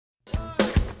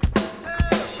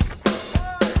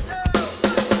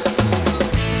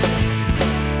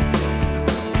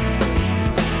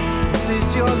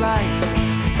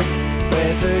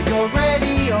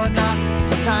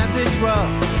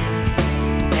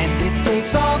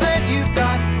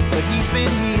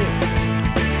been here,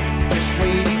 just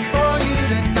waiting for you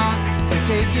to knock, to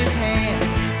take his hand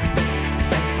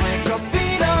and plant your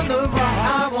feet on the rock.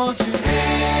 I want to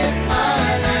live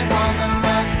my life on the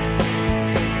rock.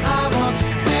 I want to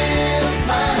live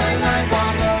my life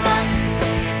on the rock.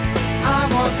 I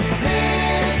want to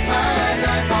live my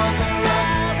life on the rock.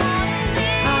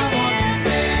 I want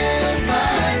to live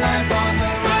my life on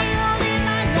the rock.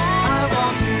 I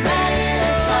want to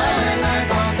live my life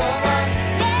on the rock.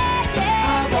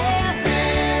 I want to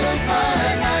live my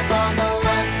life on the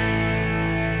rock.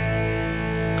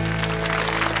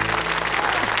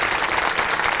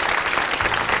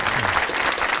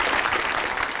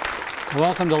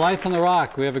 Welcome to Life on the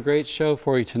Rock. We have a great show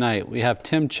for you tonight. We have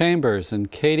Tim Chambers and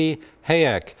Katie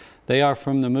Hayek. They are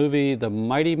from the movie The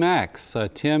Mighty Max.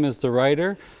 Tim is the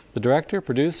writer, the director,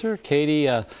 producer. Katie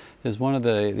is one of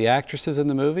the actresses in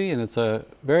the movie, and it's a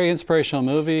very inspirational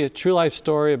movie, a true life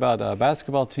story about a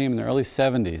basketball team in the early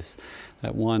 70s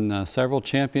that won several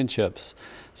championships.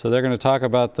 So they're going to talk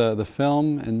about the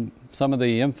film and some of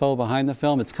the info behind the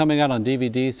film. It's coming out on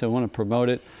DVD, so I want to promote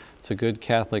it. It's a good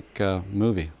Catholic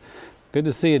movie. Good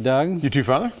to see you, Doug. You too,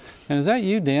 Father? And is that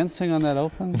you dancing on that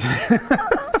open?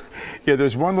 Yeah,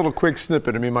 there's one little quick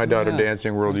snippet of me and my daughter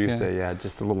dancing World Youth Okay. Day. Yeah,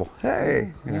 just a little,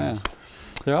 hey. You know. Yeah.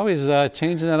 They're always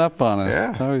changing that up on us.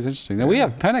 Yeah. It's always interesting. Now, we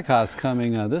have Pentecost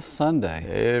coming this Sunday.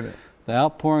 Amen. The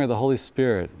outpouring of the Holy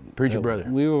Spirit. Preach it, brother.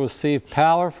 We will receive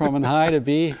power from on high to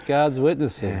be God's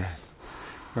witnesses.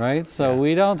 Right? So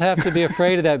we don't have to be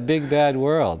afraid of that big bad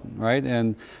world, right?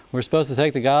 And we're supposed to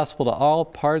take the gospel to all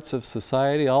parts of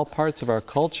society, all parts of our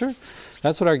culture.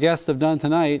 That's what our guests have done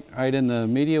tonight, right? In the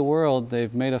media world,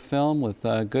 they've made a film with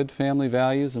good family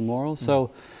values and morals.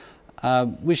 So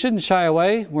we shouldn't shy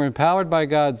away. We're empowered by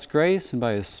God's grace and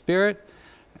by His Spirit.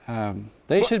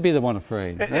 They should be the one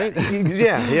afraid, right?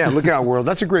 Yeah, look out, world.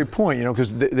 That's a great point, you know,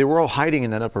 because they were all hiding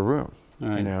in that upper room.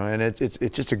 Right. You know, and it's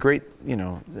just a great, you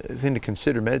know, thing to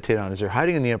consider, meditate on, is they're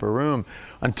hiding in the upper room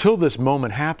until this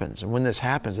moment happens. And when this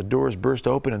happens, the doors burst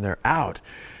open and they're out.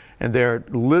 And they're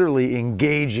literally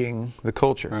engaging the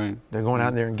culture. Right. They're going out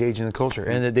and they're engaging the culture.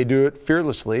 And they do it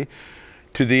fearlessly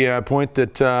to the point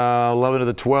that 11 of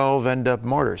the 12 end up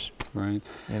martyrs. Right.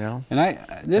 You know? And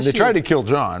they tried to kill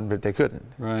John, but they couldn't.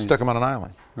 Right. Stuck him on an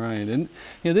island. Right. And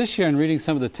you know, this year in reading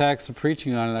some of the texts and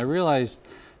preaching on it, I realized,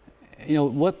 you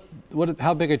know,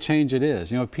 how big a change it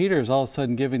is. You know, Peter is all of a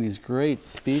sudden giving these great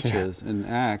speeches in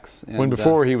Acts. And, when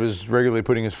before he was regularly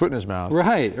putting his foot in his mouth.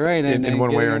 Right, right. In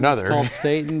one way or another. Called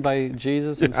Satan by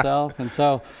Jesus himself. And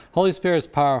so Holy Spirit is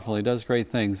powerful. He does great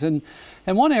things. And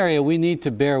one area we need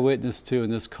to bear witness to in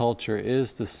this culture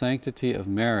is the sanctity of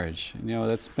marriage. You know,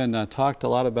 that's been talked a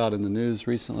lot about in the news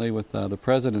recently with the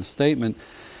President's statement.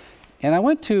 And I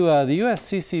went to the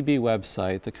USCCB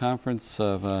website, the Conference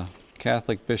of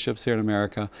Catholic Bishops here in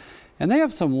America, and they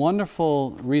have some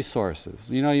wonderful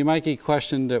resources. You know, you might get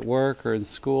questioned at work or in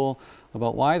school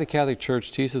about why the Catholic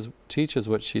Church teaches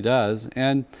what she does.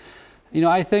 And, you know,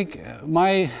 I think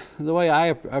the way I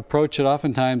approach it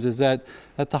oftentimes is that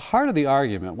at the heart of the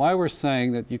argument, why we're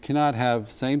saying that you cannot have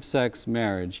same-sex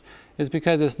marriage is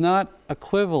because it's not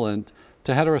equivalent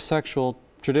to heterosexual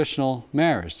traditional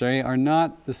marriage. They are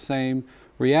not the same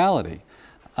reality.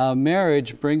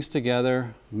 Marriage brings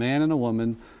together a man and a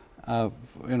woman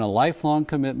in a lifelong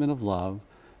commitment of love,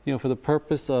 you know, for the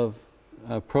purpose of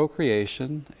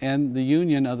procreation and the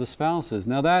union of the spouses.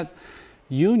 Now that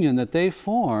union that they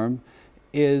form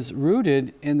is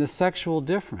rooted in the sexual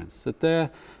difference,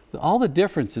 that all the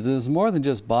differences, is more than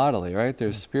just bodily, right?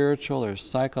 There's spiritual, there's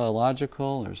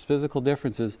psychological, there's physical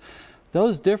differences.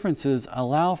 Those differences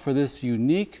allow for this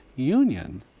unique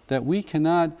union that we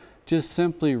cannot just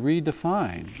simply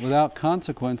redefine without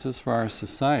consequences for our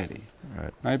society.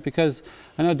 Right? Because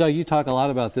I know, Doug, you talk a lot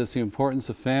about this, the importance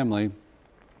of family,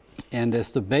 and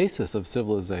it's the basis of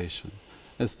civilization.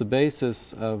 It's the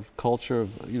basis of culture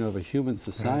of, you know, of a human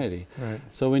society. Right.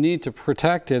 So we need to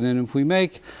protect it, and if we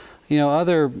make, you know,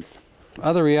 other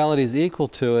realities equal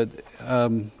to it,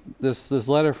 this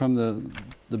letter from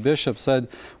the bishop said,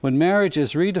 when marriage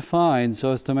is redefined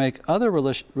so as to make other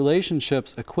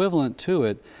relationships equivalent to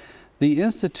it, the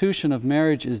institution of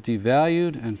marriage is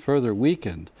devalued and further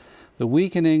weakened. The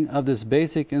weakening of this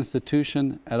basic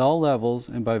institution at all levels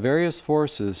and by various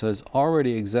forces has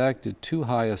already exacted too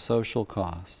high a social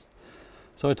cost.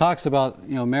 So it talks about,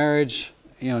 you know, marriage,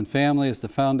 you know, and family is the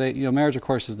foundation. You know, marriage, of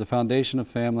course, is the foundation of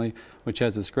family, which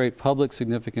has this great public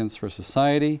significance for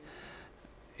society.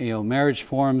 You know, marriage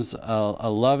forms a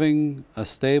loving, a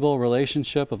stable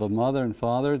relationship of a mother and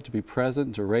father to be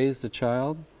present to raise the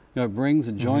child. You know, it brings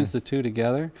and joins the two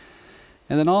together.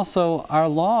 And then also our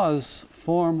laws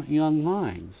form young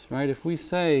minds, right? If we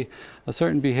say a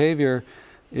certain behavior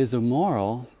is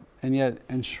immoral and yet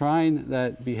enshrine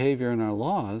that behavior in our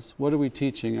laws, what are we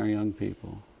teaching our young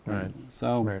people? Right.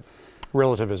 So right.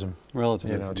 Relativism.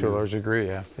 Relativism. You know, to a large degree,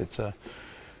 yeah. It's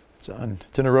an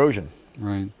erosion.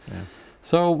 Right. Yeah.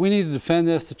 So we need to defend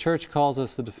this. The church calls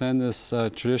us to defend this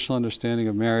traditional understanding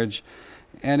of marriage.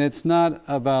 And it's not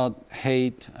about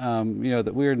hate, you know,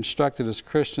 that we're instructed as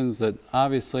Christians that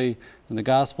obviously, and the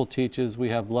gospel teaches, we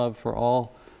have love for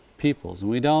all peoples. And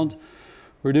we don't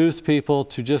reduce people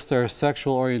to just their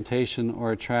sexual orientation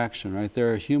or attraction, right?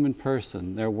 They're a human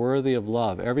person. They're worthy of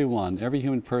love. Everyone, every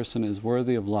human person is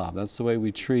worthy of love. That's the way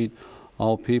we treat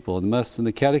all people. And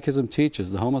the Catechism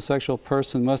teaches the homosexual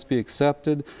person must be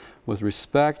accepted with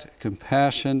respect,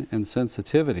 compassion, and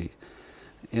sensitivity,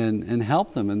 and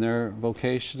help them in their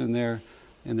vocation and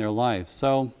in their life.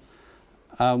 So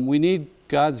we need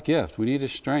God's gift. We need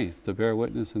His strength to bear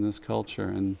witness in this culture.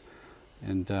 And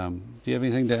do you have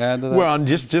anything to add to that? Well, and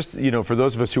just you know, for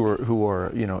those of us who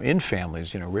are you know, in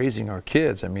families, you know, raising our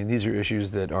kids, I mean, these are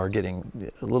issues that are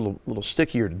getting a little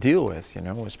stickier to deal with, you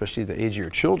know, especially the age of your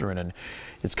children, and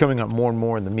it's coming up more and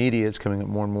more in the media. It's coming up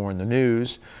more and more in the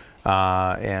news, you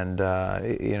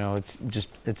know,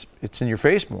 it's in your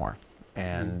face more.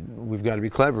 And we've got to be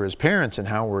clever as parents in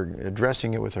how we're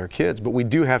addressing it with our kids. But we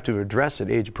do have to address it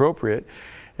age appropriate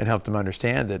and help them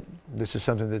understand that this is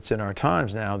something that's in our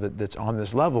times now, that's on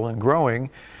this level and growing.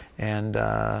 And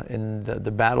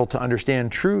the battle to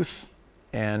understand truth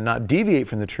and not deviate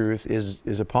from the truth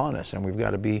is upon us. And we've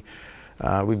got to be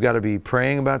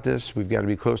praying about this. We've got to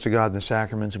be close to God in the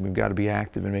sacraments, and we've got to be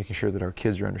active in making sure that our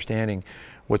kids are understanding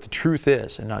what the truth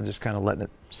is and not just kind of letting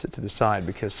it sit to the side,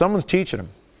 because someone's teaching them.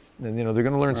 And, you know, they're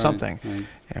going to learn something. Right.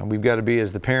 And we've got to be,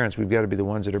 as the parents, we've got to be the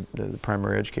ones that are the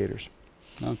primary educators.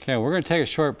 Okay, we're going to take a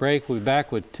short break. We'll be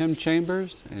back with Tim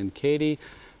Chambers and Katie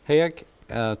Hayek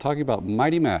talking about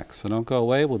Mighty Max. So don't go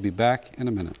away. We'll be back in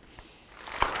a minute.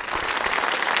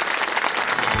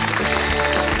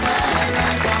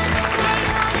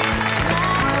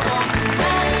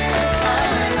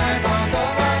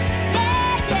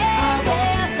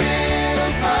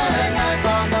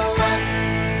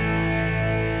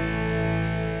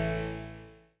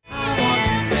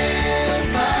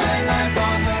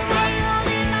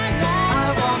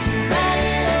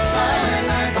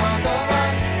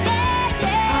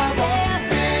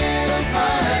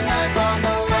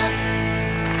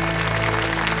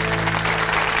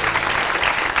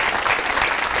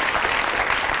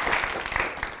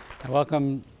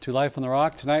 Welcome to Life on the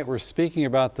Rock. Tonight we're speaking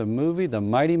about the movie The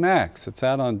Mighty Max. It's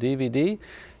out on DVD,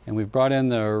 and we've brought in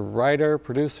the writer,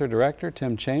 producer, director,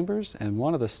 Tim Chambers, and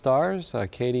one of the stars,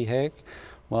 Katie Hayek.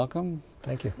 Welcome.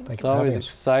 Thank you. Thank you. Always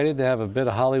excited to have a bit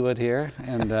of Hollywood here,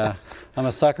 and I'm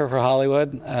a sucker for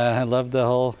Hollywood. I love the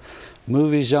whole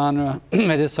movie genre.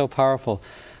 It is so powerful.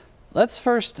 Let's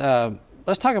first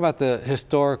let's talk about the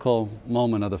historical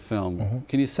moment of the film. Mm-hmm.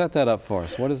 Can you set that up for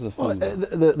us? What is the film? Well,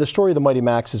 the story of the Mighty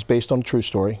Max is based on a true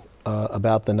story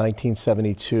about the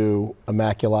 1972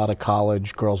 Immaculata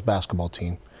College girls basketball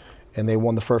team, and they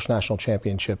won the first national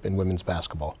championship in women's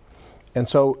basketball. And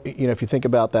so, you know, if you think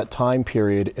about that time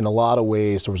period, in a lot of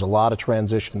ways, there was a lot of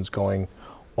transitions going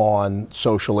on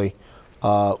socially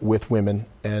with women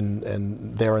and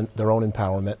their own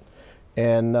empowerment.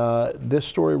 And this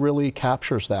story really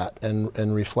captures that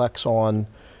and reflects on,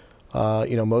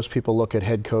 you know, most people look at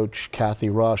head coach Kathy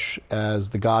Rush as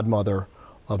the godmother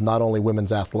of not only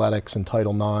women's athletics and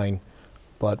Title IX,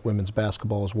 but women's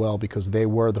basketball as well, because they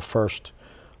were the first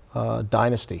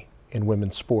dynasty in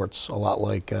women's sports, a lot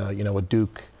like, you know, a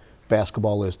Duke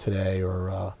basketball is today,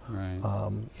 or,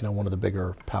 you know, one of the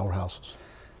bigger powerhouses.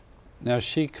 Now,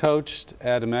 she coached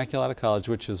at Immaculata College,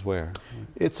 which is where?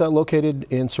 It's located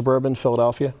in suburban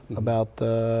Philadelphia, about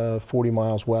 40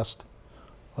 miles west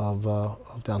of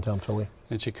downtown Philly.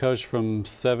 And she coached from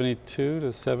 72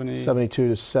 to 70? 72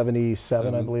 to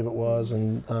 77, I believe it was,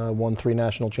 and won 3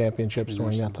 national championships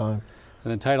during that time.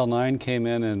 And then Title IX came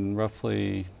in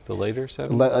roughly the later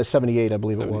 70s? 78, I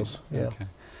believe it was, yeah. Okay.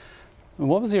 And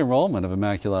what was the enrollment of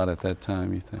Immaculata at that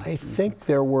time, you think? I think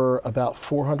there were about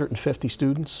 450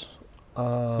 students.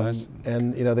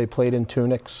 And you know, they played in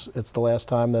tunics. It's the last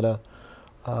time that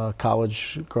a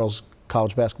girls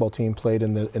college basketball team played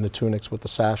in the tunics with the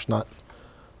sash. Not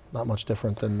much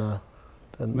different than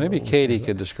maybe Katie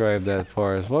could describe that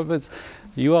for us. What was,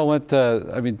 you all went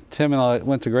to, I mean, Tim and I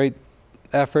went to great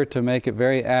effort to make it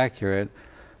very accurate.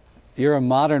 You're a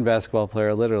modern basketball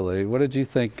player, literally. What did you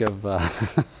think of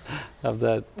of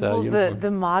that uniform?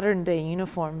 The modern day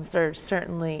uniforms are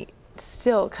certainly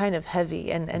still kind of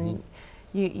heavy, and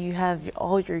you have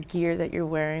all your gear that you're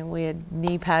wearing. We had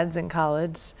knee pads in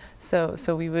college, so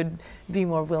we would be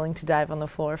more willing to dive on the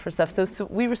floor for stuff. So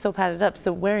we were so padded up.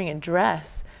 So wearing a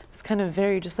dress was kind of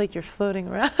very just like you're floating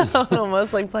around,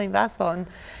 almost like playing basketball and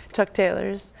Chuck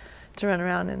Taylors to run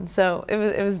around in. So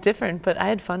it was different, but I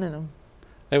had fun in them.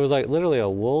 It was like literally a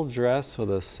wool dress with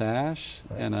a sash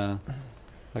and a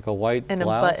white and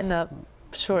blouse. And a button-up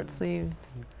short sleeve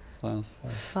blouse.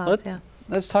 Yeah.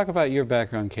 Let's talk about your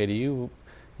background, Katie. You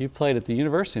played at the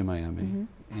University of Miami,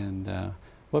 and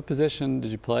what position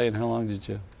did you play, and how long did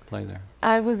you play there?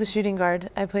 I was a shooting guard.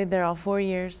 I played there all 4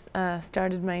 years.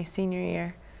 Started my senior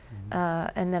year,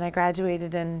 and then I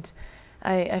graduated, and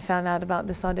I found out about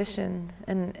this audition,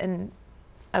 and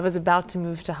I was about to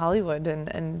move to Hollywood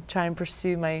and try and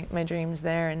pursue my dreams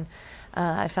there, and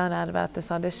I found out about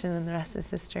this audition, and the rest is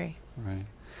history. Right.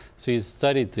 So you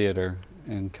studied theater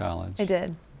in college. I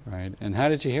did. Right. And how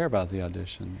did you hear about the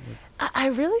audition? I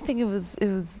really think it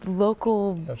was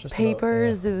local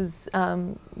papers. It was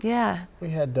yeah. We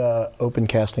had open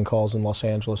casting calls in Los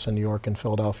Angeles and New York and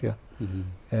Philadelphia,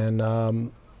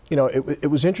 and you know, it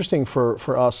was interesting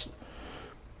for us.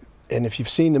 And if you've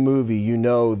seen the movie, you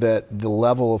know that the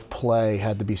level of play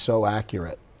had to be so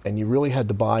accurate, and you really had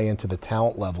to buy into the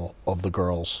talent level of the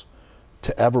girls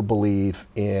to ever believe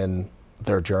in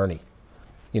their journey.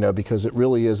 You know, because it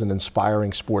really is an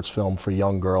inspiring sports film for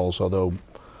young girls, although,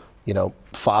 you know,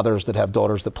 fathers that have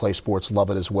daughters that play sports love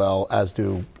it as well, as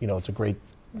do, you know, it's a great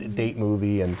date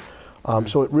movie. And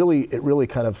so it really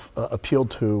kind of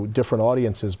appealed to different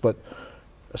audiences, but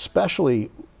especially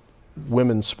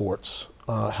women's sports,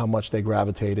 how much they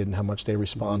gravitated and how much they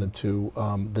responded to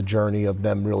the journey of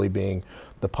them really being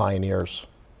the pioneers.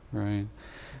 Right.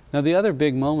 Now, the other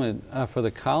big moment for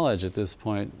the college at this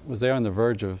point was they're on the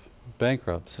verge of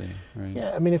bankruptcy, right?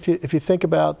 Yeah, I mean, if you think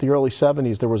about the early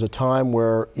 70s, there was a time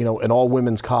where, you know, an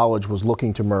all-women's college was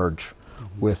looking to merge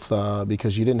with,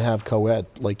 because you didn't have co-ed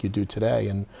like you do today.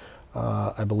 And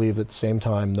I believe at the same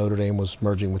time, Notre Dame was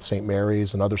merging with St.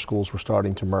 Mary's, and other schools were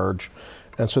starting to merge.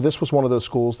 And so this was one of those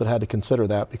schools that had to consider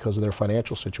that because of their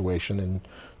financial situation and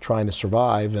trying to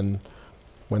survive. And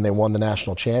when they won the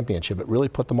national championship, it really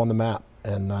put them on the map.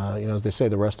 And you know, as they say,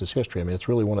 the rest is history. I mean, it's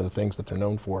really one of the things that they're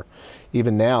known for.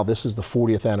 Even now, this is the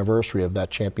 40th anniversary of that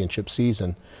championship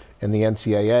season. And the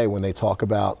NCAA, when they talk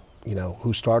about, you know,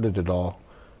 who started it all,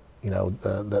 you know,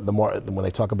 when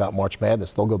they talk about March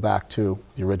Madness, they'll go back to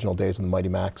the original days of the Mighty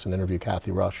Macs and interview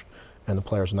Kathy Rush and the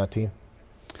players on that team.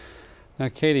 Now,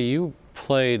 Katie, you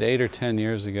played 8 or 10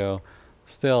 years ago,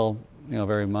 still, you know,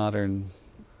 very modern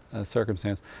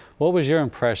circumstance. What was your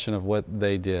impression of what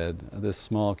they did, this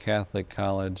small Catholic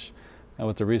college,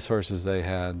 with the resources they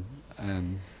had,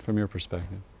 and from your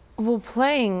perspective? Well,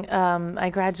 playing, I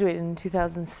graduated in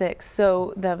 2006,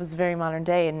 so that was very modern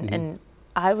day, and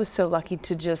I was so lucky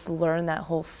to just learn that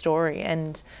whole story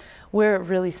and where it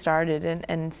really started,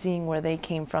 and seeing where they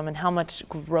came from and how much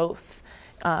growth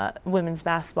women's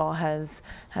basketball has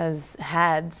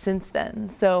had since then.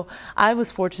 So I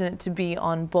was fortunate to be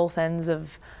on both ends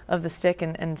of the stick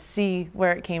and see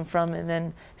where it came from, and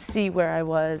then see where I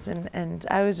was, and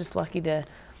I was just lucky to,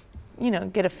 you know,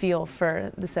 get a feel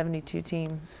for the 72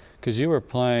 team. Because you were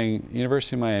playing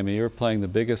University of Miami, you were playing the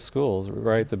biggest schools,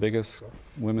 right? The biggest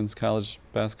women's college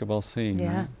basketball scene.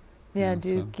 Yeah. Right? Yeah,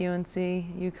 Duke, UNC,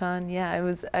 UConn.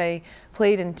 Yeah, I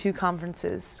played in 2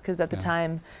 conferences because at the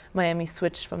time Miami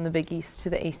switched from the Big East to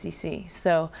the ACC.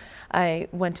 So I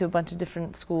went to a bunch of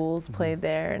different schools, played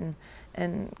there,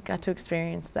 and got to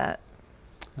experience that.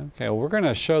 Okay, well, we're going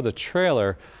to show the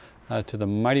trailer to the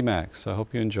Mighty Macs, so I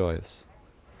hope you enjoy this.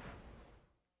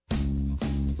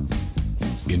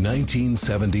 In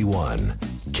 1971,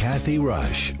 Kathy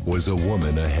Rush was a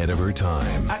woman ahead of her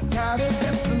time.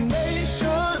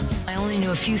 I only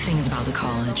knew a few things about the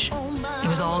college. It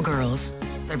was all girls.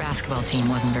 Their basketball team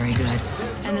wasn't very good.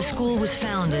 And the school was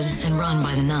founded and run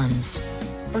by the nuns.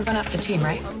 We're going up the team,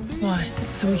 right? Why?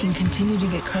 So we can continue to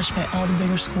get crushed by all the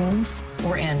bigger schools?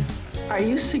 We're in. Are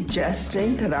you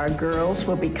suggesting that our girls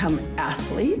will become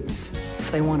athletes? If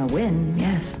they want to win,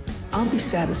 yes. I'll be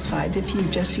satisfied if you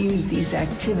just use these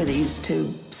activities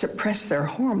to suppress their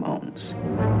hormones.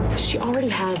 She already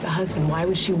has a husband. Why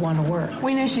would she want to work?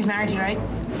 We know she's married to, right?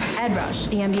 Ed Rush,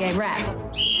 the NBA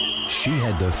rep. She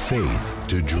had the faith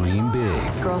to dream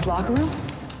big. Girls' locker room?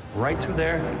 Right through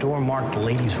there, door marked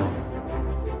ladies' room.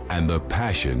 And the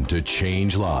passion to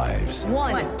change lives.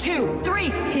 1, 2,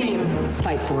 3, team.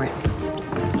 Fight for it.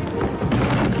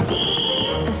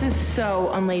 This is so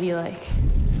unladylike.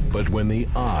 But when the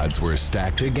odds were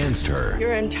stacked against her,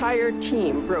 Your entire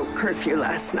team broke curfew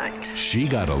last night. she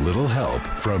got a little help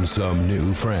from some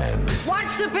new friends.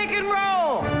 Watch the pick and roll!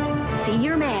 See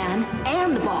your man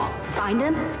and the ball. Find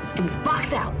him and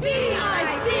box out. B-I-C-T-O-R-Y.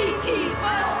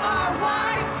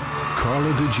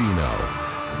 Carla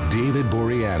Gugino, David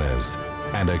Boreanaz,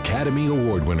 and Academy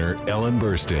Award winner Ellen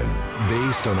Burstyn,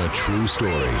 based on a true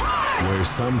story where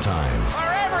sometimes for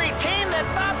every team that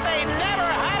thought they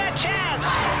never had a chance,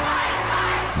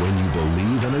 when you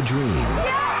believe in a dream,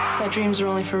 Thought dreams are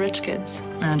only for rich kids.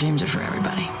 Now dreams are for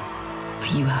everybody,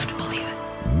 but you have to believe it.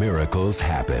 miracles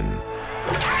happen.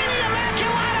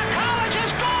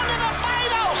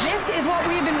 This is what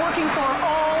we've been working for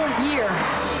all year.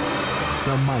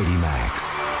 The Mighty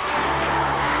Max.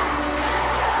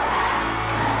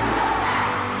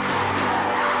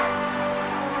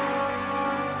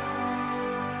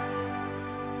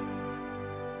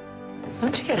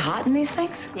 Don't you get hot in these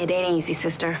things? It ain't easy,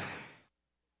 sister.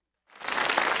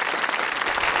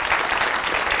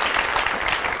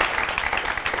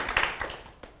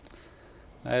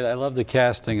 I love the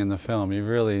casting in the film. You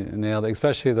really nailed it,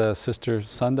 especially the Sister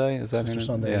Sunday. Is that her name? Sister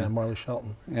Sunday, yeah, Marley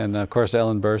Shelton. And of course,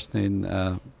 Ellen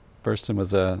Burstyn. Burstyn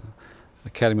was a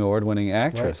Academy Award-winning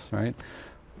actress, right?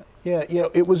 Yeah, you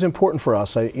know, it was important for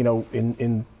us.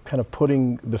 In kind of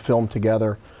putting the film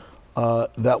together,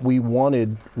 that we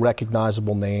wanted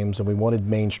recognizable names and we wanted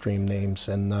mainstream names,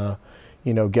 and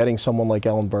you know, getting someone like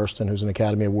Ellen Burstyn, who's an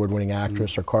Academy Award-winning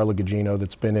actress, or Carla Gugino,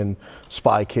 that's been in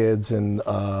Spy Kids and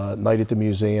Night at the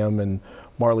Museum, and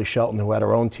Marley Shelton, who had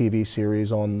her own TV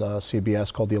series on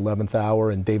CBS called The 11th Hour,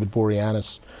 and David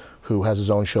Boreanaz, who has his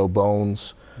own show,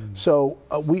 Bones. So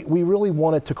we really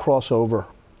wanted to cross over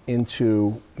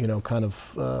into, you know, kind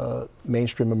of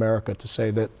mainstream America, to say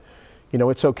that, you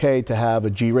know, it's okay to have a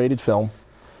G-rated film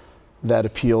that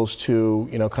appeals to,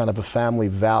 you know, kind of a family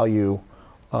value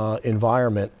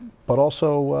environment, but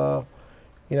also,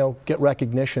 you know, get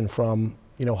recognition from,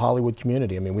 you know, Hollywood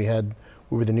community. I mean, we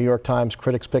were the New York Times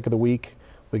Critics Pick of the Week.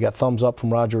 We got thumbs up from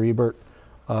Roger Ebert.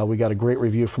 We got a great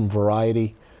review from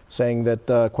Variety saying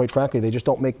that, quite frankly, they just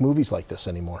don't make movies like this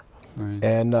anymore. Right.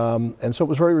 And so it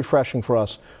was very refreshing for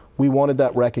us. We wanted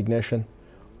that recognition,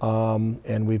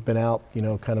 and we've been out, you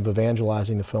know, kind of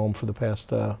evangelizing the film for the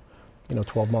past, you know,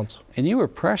 12 months. And you were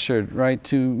pressured, right,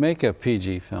 to make a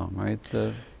PG film, right?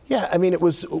 Yeah, I mean,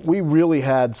 we really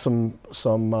had some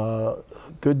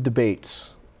good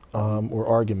debates or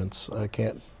arguments. I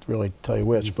can't really tell you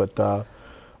which, but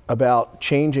about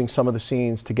changing some of the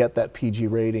scenes to get that PG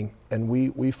rating, and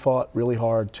we fought really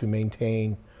hard to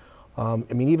maintain. I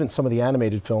mean, even some of the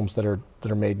animated films that are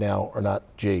made now are not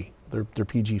G; they're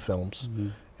PG films,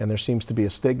 and there seems to be a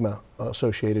stigma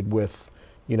associated with,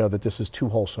 you know, that this is too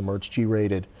wholesome or it's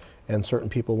G-rated, and certain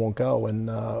people won't go. And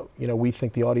you know, we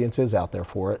think the audience is out there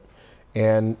for it,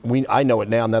 and I know it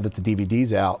now that the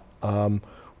DVD's out,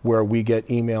 where we get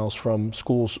emails from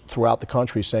schools throughout the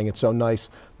country saying it's so nice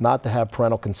not to have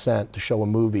parental consent to show a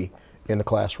movie in the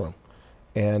classroom,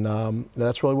 and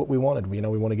that's really what we wanted. You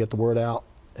know, we want to get the word out,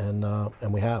 and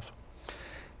we have.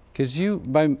 Because you,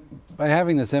 by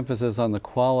having this emphasis on the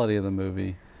quality of the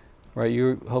movie, right,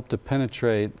 you hope to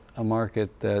penetrate a market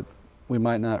that we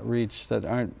might not reach, that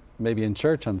aren't maybe in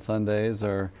church on Sundays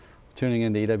or tuning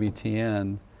into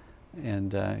EWTN.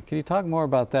 And can you talk more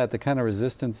about that, the kind of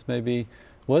resistance maybe?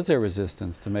 Was there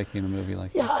resistance to making a movie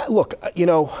like this? Yeah, look, you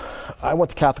know, I went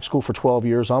to Catholic school for 12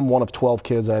 years. I'm one of 12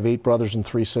 kids. I have 8 brothers and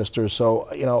 3 sisters. So,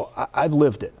 you know, I've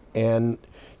lived it. And,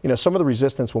 you know, some of the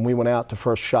resistance when we went out to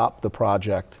first shop the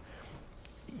project,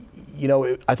 you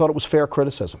know, I thought it was fair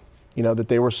criticism. You know, that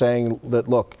they were saying that,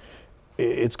 look,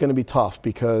 it's going to be tough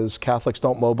because Catholics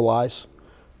don't mobilize.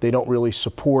 They don't really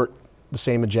support the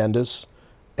same agendas,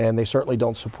 and they certainly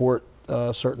don't support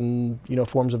certain, you know,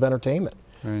 forms of entertainment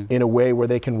in a way where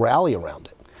they can rally around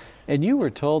it. And you were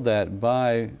told that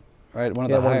by, right, one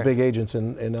of the big agents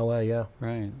in LA, yeah.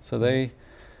 Right. So they're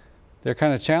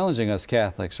kind of challenging us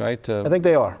Catholics, right? I think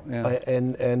they are. Yeah.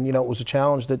 And you know, it was a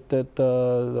challenge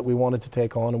that we wanted to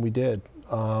take on, and we did.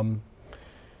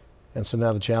 And so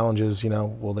now the challenge is, you know,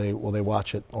 will they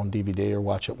watch it on DVD or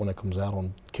watch it when it comes out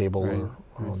on cable or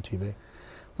on TV?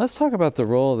 Let's talk about the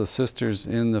role of the sisters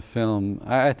in the film.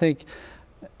 I think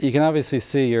you can obviously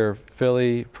see your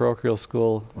Philly parochial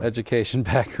school education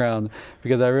background,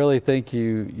 because I really think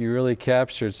you really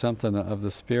captured something of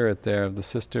the spirit there of the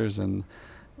sisters and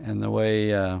the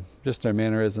way, just their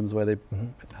mannerisms, the way they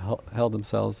held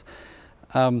themselves.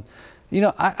 You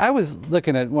know, I was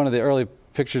looking at one of the early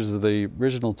pictures of the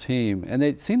original team, and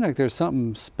it seemed like there's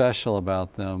something special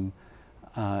about them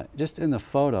just in the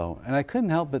photo. And I couldn't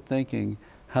help but thinking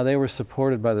how they were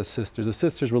supported by the sisters. The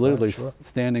sisters were literally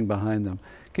standing behind them.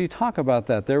 Can you talk about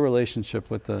that, their relationship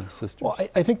with the sisters? Well,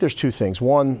 I think there's 2 things.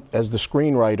 One, as the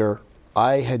screenwriter,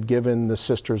 I had given the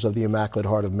Sisters of the Immaculate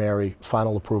Heart of Mary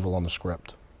final approval on the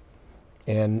script.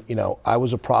 And, you know, I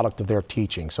was a product of their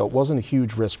teaching, so it wasn't a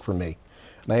huge risk for me.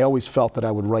 And I always felt that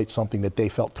I would write something that they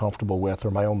felt comfortable with,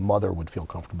 or my own mother would feel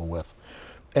comfortable with.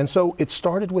 And so it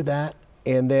started with that,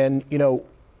 and then, you know,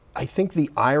 I think the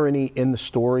irony in the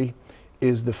story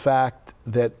is the fact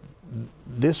that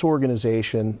this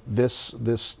organization,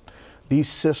 these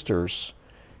sisters,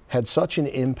 had such an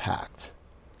impact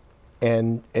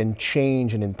and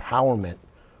change and empowerment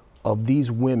of these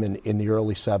women in the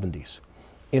early 70s.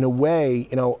 In a way,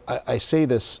 you know, I say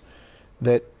this,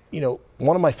 that, you know,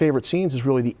 one of my favorite scenes is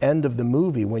really the end of the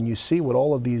movie when you see what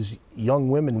all of these young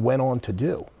women went on to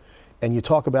do. And you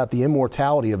talk about the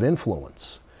immortality of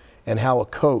influence and how a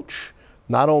coach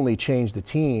not only changed the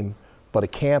team, but a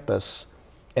campus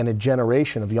and a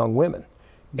generation of young women.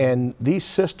 And these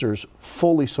sisters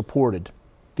fully supported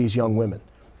these young women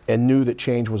and knew that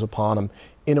change was upon them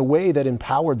in a way that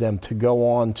empowered them to go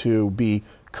on to be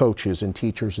coaches and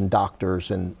teachers and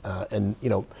doctors and you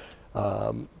know,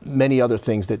 many other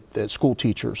things that school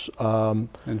teachers. And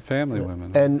family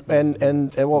women.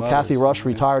 And well, Mothers, Kathy Rush yeah.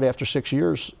 retired after 6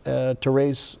 years to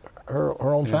raise her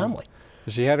own family.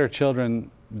 She had her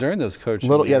children during those coaching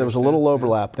years. There was a little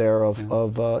overlap there of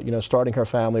you know, starting her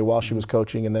family while she was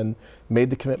coaching, and then made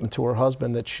the commitment to her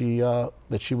husband that she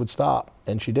would stop,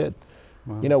 and she did.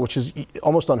 Wow. You know, which is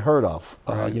almost unheard of.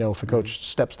 You know, if a coach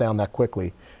steps down that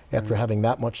quickly after having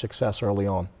that much success early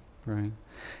on. Right.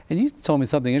 And you told me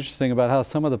something interesting about how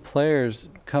some of the players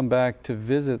come back to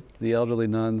visit the elderly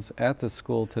nuns at the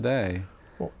school today.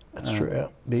 Well, that's true.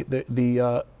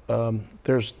 Yeah.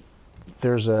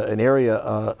 There's an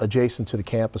area adjacent to the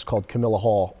campus called Camilla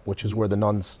Hall, which is where the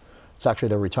nuns, it's actually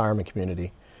their retirement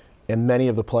community. And many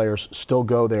of the players still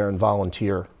go there and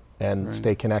volunteer and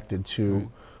stay connected to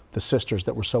the sisters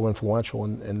that were so influential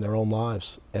in their own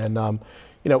lives. And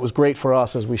you know, it was great for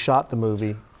us as we shot the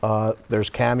movie. There's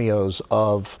cameos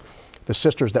of the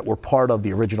sisters that were part of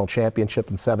the original championship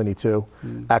in '72,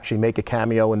 actually make a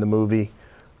cameo in the movie.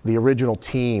 The original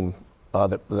team,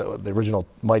 the original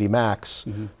Mighty Max,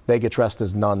 they get dressed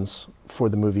as nuns for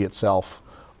the movie itself.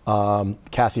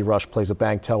 Kathy Rush plays a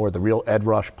bank teller. The real Ed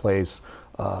Rush plays,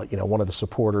 you know, one of the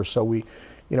supporters. So we,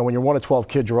 you know, when you're one of 12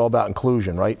 kids, you're all about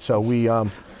inclusion, right? So we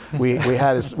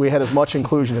had as much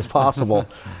inclusion as possible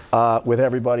with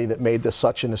everybody that made this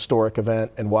such an historic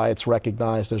event, and why it's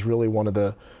recognized as really one of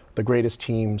the greatest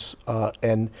teams,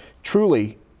 and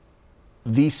truly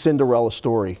the Cinderella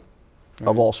story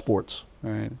of all sports.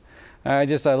 Right. I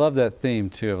love that theme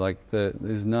too, of like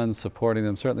these nuns supporting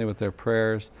them, certainly with their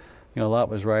prayers. You know, a lot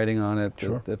was writing on it,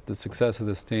 the success of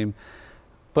this team.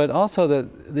 But also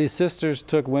that these sisters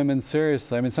took women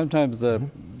seriously. I mean, sometimes the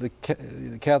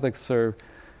Catholics are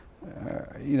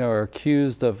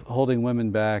accused of holding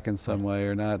women back in some way,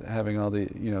 or not having all the,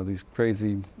 you know, these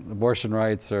crazy abortion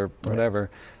rights or whatever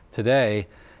today.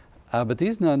 But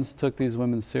these nuns took these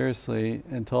women seriously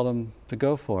and told them to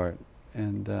go for it.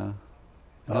 And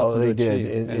they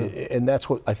did, and that's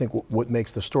what I think what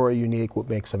makes the story unique, what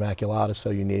makes Immaculata so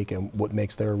unique, and what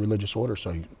makes their religious order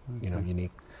so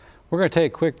unique. We're going to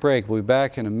take a quick break. We'll be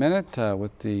back in a minute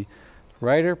with the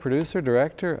writer, producer,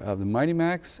 director of the Mighty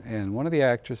Max, and one of the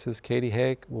actresses, Katie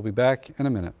Hayek. We'll be back in a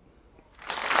minute.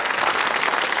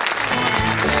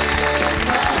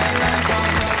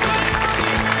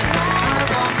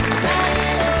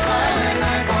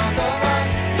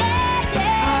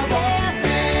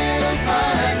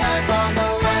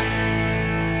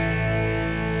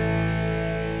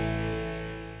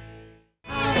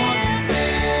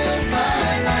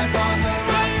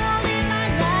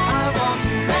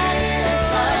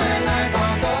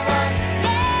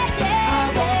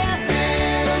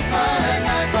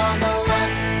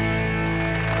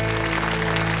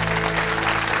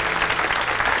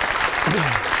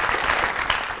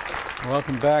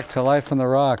 Welcome back to Life on the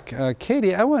Rock.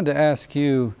 Katie, I wanted to ask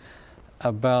you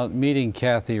about meeting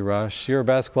Kathy Rush. You're a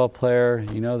basketball player,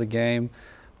 you know the game.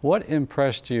 What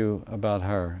impressed you about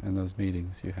her in those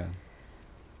meetings you had?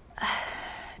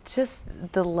 Just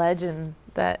the legend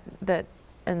that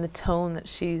and the tone that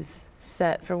she's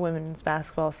set for women's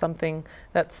basketball, something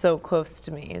that's so close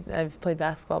to me. I've played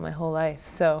basketball my whole life,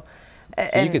 so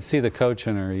you could see the coach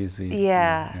in her easy.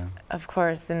 Yeah, of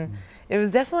course. And it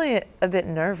was definitely a bit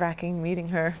nerve-wracking meeting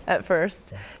her at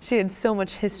first. She had so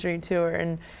much history to her,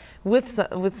 and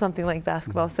with something like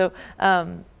basketball. So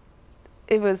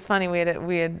it was funny. We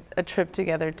had a trip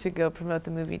together to go promote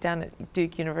the movie down at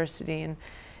Duke University, and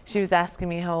she was asking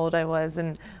me how old I was,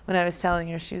 and when I was telling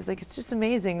her, she was like, "It's just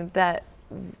amazing that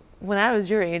when I was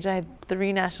your age, I had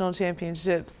 3 national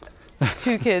championships."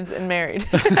 2 kids and married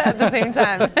at the same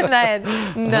time, and I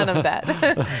had none of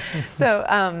that. So,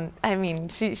 I mean,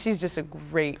 she's just a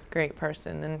great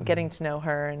person, and getting to know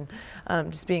her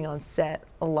and just being on set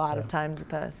a lot of times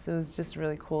with us, it was just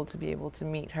really cool to be able to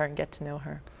meet her and get to know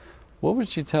her. What would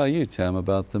she tell you, Tim,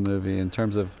 about the movie in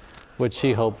terms of what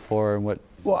she hoped for and what?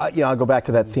 Well, I'll go back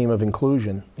to that theme of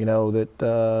inclusion,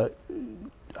 that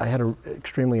I had her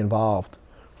extremely involved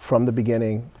from the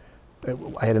beginning.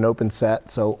 I had an open set,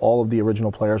 so all of the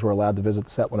original players were allowed to visit the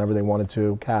set whenever they wanted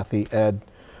to, Kathy, Ed.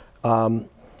 And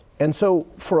so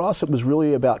for us, it was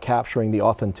really about capturing the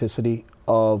authenticity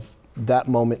of that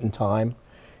moment in time,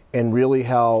 and really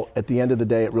how, at the end of the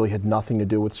day, it really had nothing to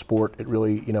do with sport. It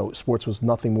really, sports was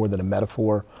nothing more than a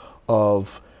metaphor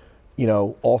of,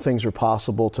 all things are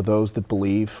possible to those that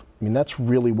believe. I mean, that's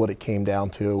really what it came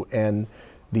down to, and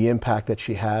the impact that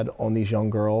she had on these young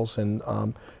girls. And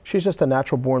she's just a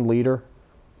natural-born leader,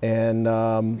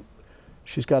 and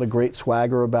she's got a great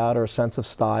swagger about her, a sense of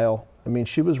style. I mean,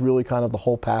 she was really kind of the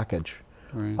whole package.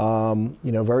 Right.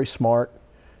 Very smart,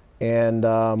 and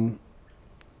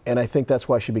I think that's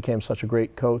why she became such a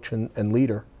great coach and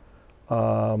leader.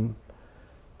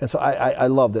 And so I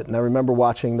loved it. And I remember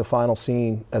watching the final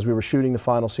scene, as we were shooting the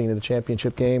final scene of the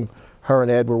championship game, her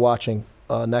and Ed were watching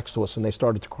next to us, and they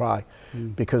started to cry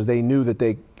because they knew that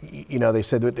they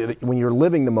said that when you're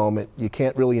living the moment, you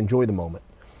can't really enjoy the moment.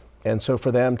 And so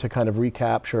for them to kind of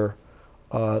recapture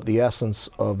the essence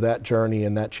of that journey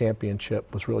and that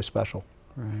championship was really special.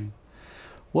 Right.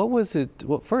 What was it?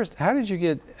 Well, first, how did you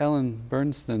get Ellen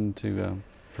Burstyn to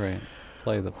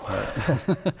play the part?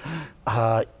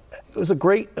 It was a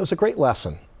great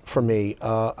lesson for me.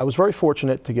 I was very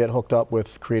fortunate to get hooked up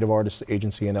with Creative Artists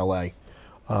Agency in LA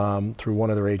through one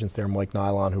of their agents there, Mike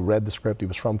Nylon, who read the script. He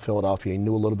was from Philadelphia. He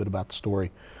knew a little bit about the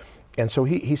story. And so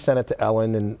he sent it to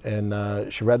Ellen,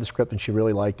 and she read the script and she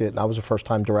really liked it. And I was a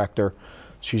first-time director.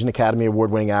 She's an Academy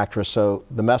Award-winning actress. So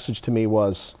the message to me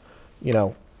was,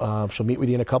 she'll meet with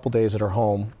you in a couple days at her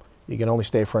home. You can only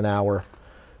stay for an hour.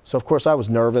 So of course I was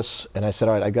nervous, and I said,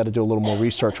 all right, I got to do a little more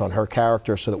research on her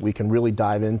character so that we can really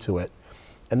dive into it.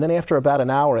 And then after about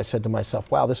an hour, I said to myself,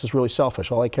 wow, this is really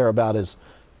selfish. All I care about is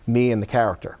me and the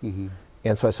character. Mm-hmm.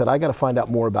 And so I said, I got to find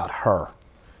out more about her.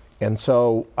 And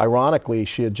so ironically,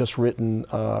 she had just written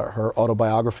her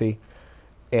autobiography,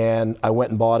 and I went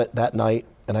and bought it that night,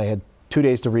 and I had 2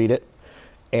 days to read it,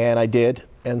 and I did.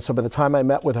 And so by the time I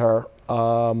met with her,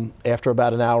 after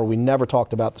about an hour, we never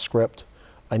talked about the script.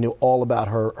 I knew all about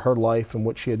her life and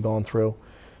what she had gone through.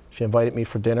 She invited me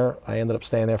for dinner. I ended up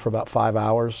staying there for about 5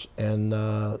 hours, and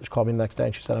she called me the next day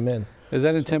and she said, I'm in. Is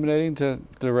that intimidating to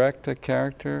direct a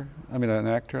character? I mean, an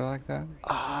actor like that?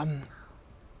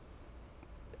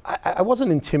 I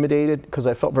wasn't intimidated because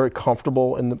I felt very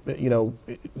comfortable in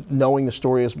knowing the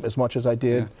story as much as I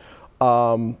did.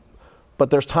 Yeah. But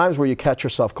there's times where you catch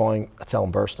yourself going, that's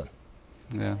Ellen Burstyn.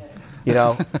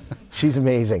 Yeah. She's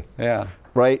amazing. Yeah.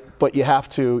 Right? But you have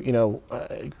to,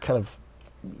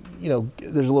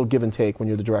 there's a little give and take when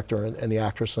you're the director and the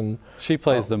actress. And she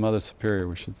plays the Mother Superior,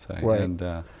 we should say. Right. And,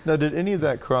 now, did any of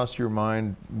that cross your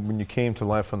mind when you came to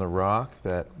Life on the Rock?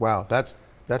 That, wow, that's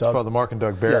Father Mark and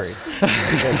Doug Barry.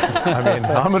 Yes. I mean,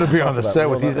 I'm going to be on the set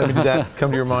with these. I mean, did that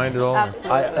come to your mind at all?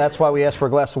 Absolutely. That's why we asked for a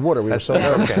glass of water. We were so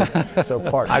nervous, so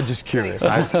parched. I'm just curious.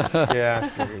 I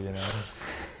figured,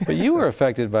 But you were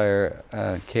affected by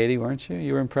her, Katie, weren't you?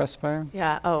 You were impressed by her?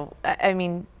 Yeah. Oh, I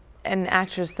mean, an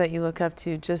actress that you look up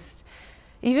to, just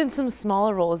even some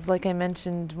smaller roles, like I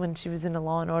mentioned when she was in a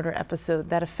Law & Order episode,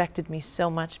 that affected me so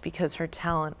much because her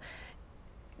talent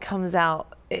comes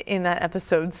out in that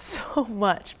episode so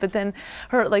much. But then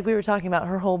her, like we were talking about,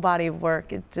 her whole body of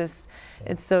work, it's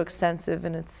so extensive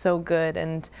and it's so good.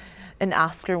 And an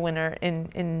Oscar winner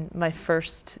in my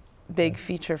first big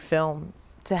feature film,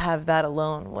 to have that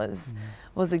alone was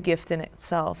a gift in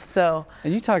itself. So.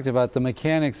 And you talked about the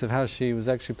mechanics of how she was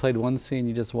actually played one scene.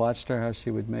 You just watched her, how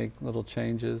she would make little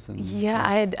changes. And yeah,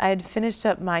 I had finished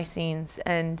up my scenes,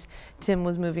 and Tim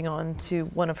was moving on to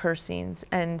one of her scenes,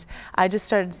 and I just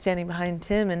started standing behind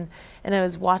Tim, and I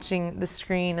was watching the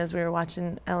screen as we were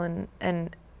watching Ellen,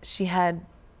 and she had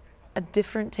a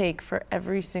different take for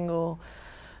every single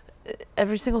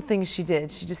thing she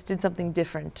did. She just did something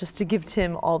different, just to give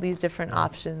Tim all these different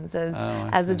options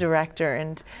as a director.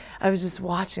 And I was just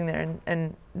watching there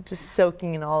and just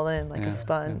soaking it all in like a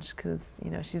sponge, because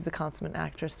she's the consummate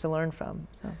actress to learn from.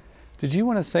 So. Did you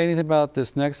want to say anything about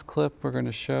this next clip we're going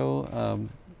to show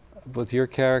with your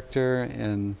character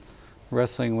and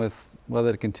wrestling with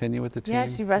whether to continue with the team? Yeah,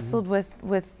 she wrestled with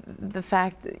the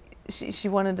fact that she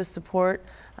wanted to support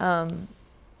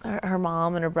her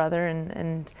mom and her brother,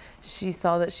 and she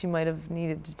saw that she might have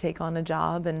needed to take on a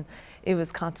job, and it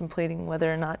was contemplating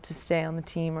whether or not to stay on the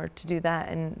team or to do that,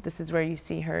 and this is where you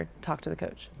see her talk to the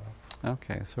coach.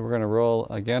 Okay, so we're going to roll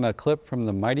again a clip from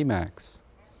the Mighty Max.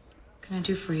 What can I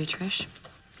do for you, Trish?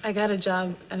 I got a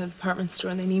job at a department store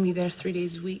and they need me there 3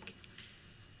 days a week.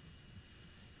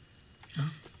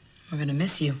 Oh, we're gonna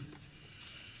miss you.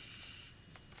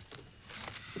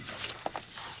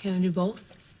 Can I do both?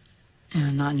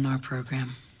 Yeah, not in our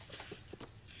program.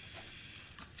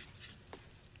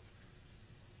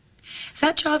 Is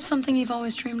that job something you've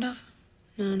always dreamed of?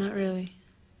 No, not really.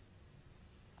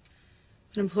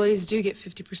 But employees do get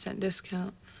 50%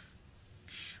 discount.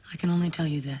 I can only tell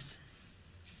you this.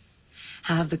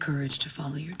 Have the courage to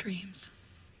follow your dreams.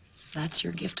 That's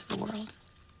your gift to the world.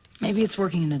 Maybe it's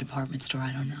working in a department store,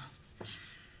 I don't know.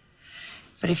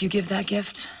 But if you give that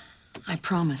gift, I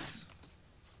promise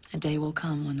a day will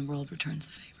come when the world returns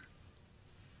the favor.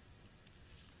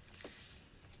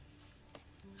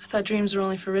 I thought dreams were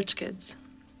only for rich kids.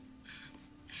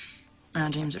 Now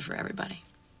dreams are for everybody.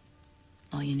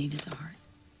 All you need is a heart.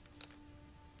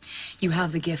 You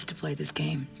have the gift to play this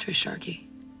game, Trish Sharkey.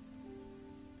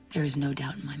 There is no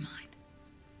doubt in my mind.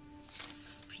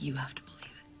 But you have to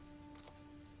believe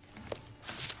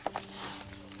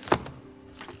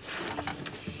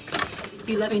it.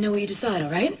 You let me know what you decide,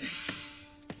 all right?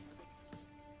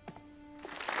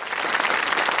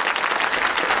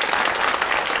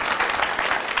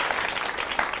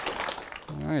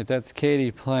 All right, that's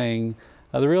Katie playing.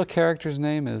 The real character's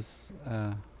name is?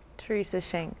 Teresa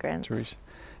Shankgrants. Teresa.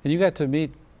 And you got to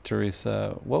meet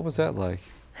Teresa. What was that like?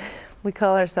 We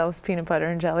call ourselves peanut butter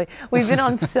and jelly. We've been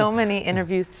on so many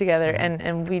interviews together,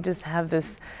 and we just have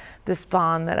this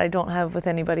bond that I don't have with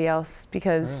anybody else,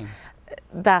 because Really?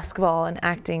 basketball and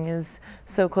acting is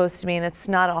so close to me, and it's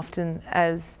not often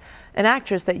as an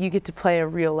actress that you get to play a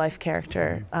real life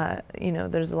character. You know,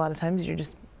 there's a lot of times you're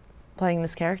just playing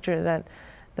this character that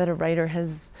a writer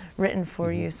has written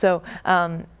for you. So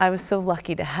I was so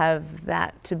lucky to have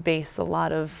that to base a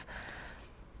lot of,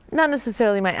 not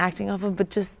necessarily my acting off of, but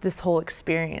just this whole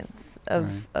experience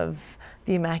of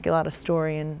the Immaculata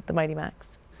story and the Mighty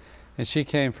Max. And she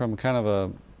came from kind of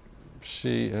a,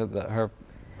 her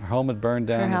home had burned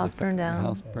down. Her house burned down. Her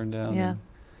house burned down. Yeah.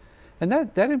 And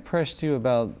that impressed you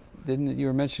about, didn't you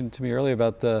were mentioning to me earlier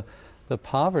about the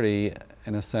poverty,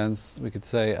 in a sense, we could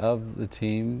say, of the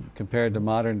team compared to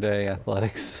modern day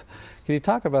athletics. Can you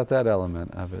talk about that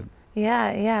element of it?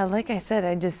 Yeah. Like I said,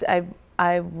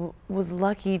 I was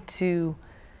lucky to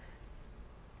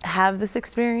have this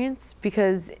experience,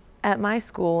 because at my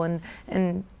school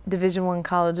and Division I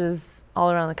colleges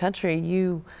all around the country,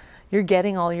 you're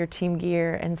getting all your team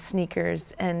gear and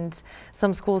sneakers, and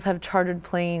some schools have chartered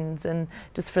planes and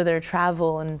just for their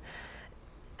travel and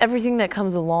everything that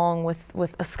comes along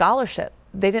with a scholarship.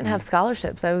 They didn't have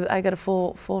scholarships. I got a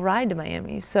full ride to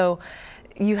Miami. So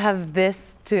you have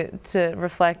this to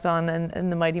reflect on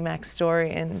and the Mighty Max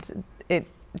story, and it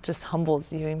just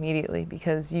humbles you immediately,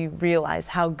 because you realize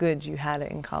how good you had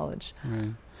it in college. Right.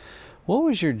 What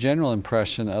was your general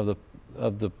impression of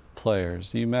the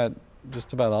players? You met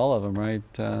just about all of them, right?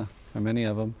 Or many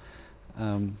of them.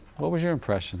 What was your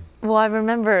impression? Well, I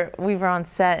remember we were on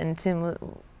set and Tim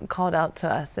called out to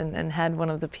us and had one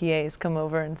of the PAs come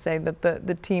over and say that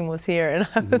the team was here, and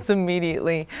I was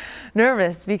immediately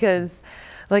nervous, because,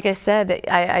 like I said,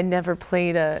 I never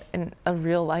played a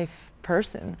real life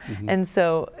person, and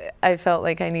so I felt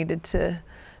like I needed to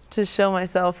show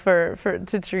myself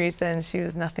to Teresa, and she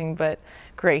was nothing but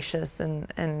gracious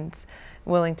and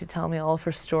willing to tell me all of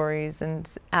her stories. And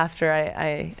after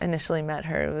I initially met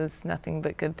her, it was nothing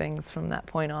but good things from that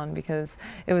point on, because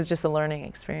it was just a learning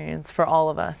experience for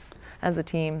all of us as a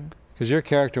team. Because your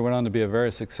character went on to be a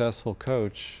very successful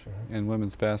coach in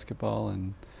women's basketball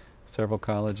and several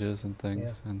colleges and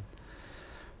things. And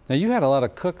now you had a lot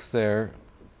of cooks there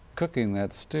cooking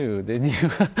that stew, didn't you? You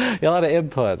had a lot of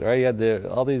input, right? You had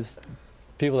all these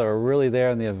people that were really there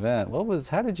in the event.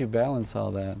 How did you balance all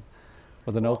that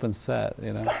with an open set,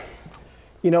 you know?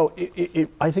 You know,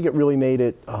 I think it really made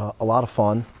it a lot of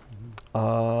fun.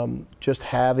 Just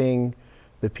having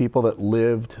the people that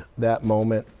lived that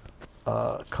moment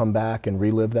come back and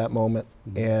relive that moment.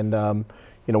 And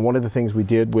you know, one of the things we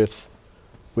did with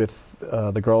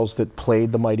the girls that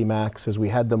played the Mighty Max is we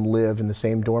had them live in the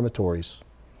same dormitories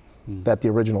that the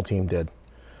original team did.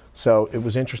 So it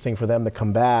was interesting for them to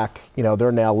come back. You know,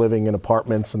 they're now living in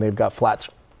apartments and they've got flat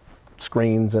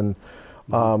screens, and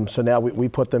so now we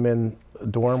put them in a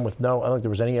dorm with I don't think there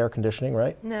was any air conditioning,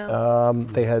 right? No.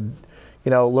 They had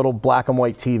little black and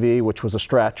white TV, which was a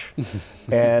stretch,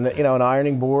 and an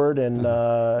ironing board, and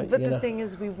but the thing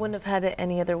is, we wouldn't have had it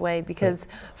any other way, because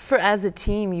as a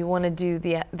team, you want to do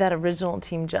that original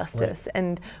team justice,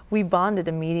 and we bonded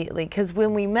immediately, because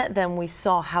when we met them, we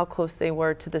saw how close they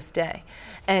were to this day,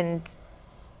 and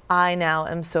I now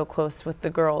am so close with the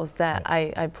girls that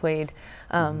I played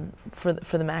for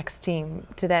the Max team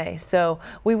today. So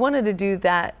we wanted to do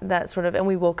that sort of, and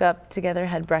we woke up together,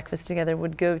 had breakfast together,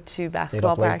 would go to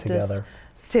basketball practice,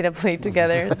 stayed up late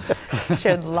together,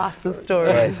 shared lots of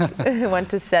stories, went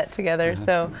to set together.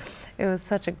 So it was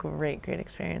such a great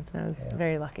experience, and I was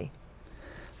very lucky.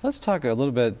 Let's talk a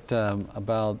little bit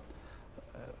about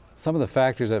some of the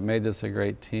factors that made this a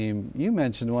great team. You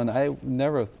mentioned one I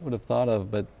never would have thought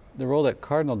of, but the role that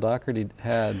Cardinal Doherty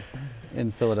had in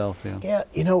Philadelphia. Yeah,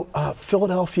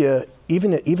 Philadelphia,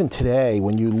 even today,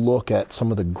 when you look at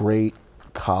some of the great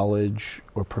college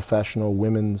or professional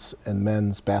women's and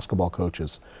men's basketball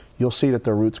coaches, you'll see that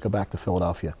their roots go back to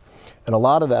Philadelphia. And a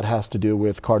lot of that has to do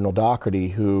with Cardinal Doherty,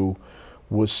 who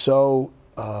was so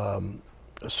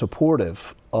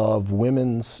supportive of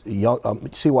women's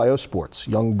CYO sports,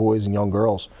 young boys and young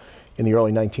girls, in the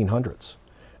early 1900s.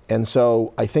 And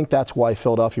so I think that's why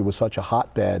Philadelphia was such a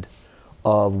hotbed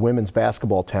of women's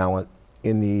basketball talent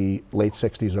in the late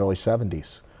 60s, early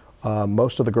 70s.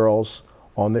 Most of the girls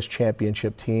on this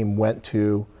championship team went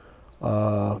to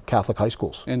Catholic high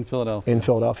schools. In Philadelphia. In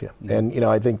Philadelphia. And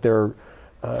I think they're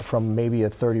from maybe a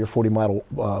 30 or 40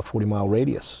 mile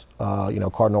radius.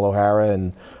 Cardinal O'Hara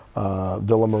and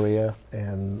Villa Maria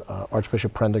and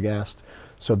Archbishop Prendergast.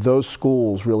 So those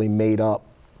schools really made up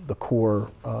the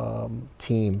core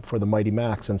team for the Mighty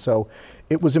Macs, and so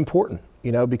it was important,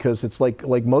 because it's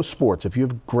like most sports. If you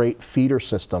have a great feeder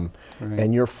system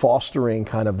and you're fostering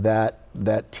kind of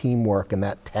that teamwork and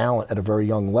that talent at a very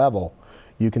young level,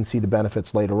 you can see the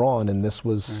benefits later on. And this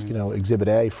was, Exhibit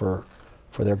A for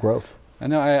their growth. I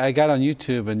know. I got on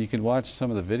YouTube, and you can watch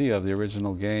some of the video of the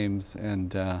original games,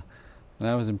 and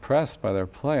I was impressed by their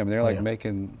play. I mean, they're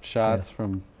making shots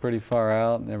from pretty far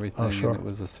out and everything. Oh, sure. And it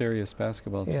was a serious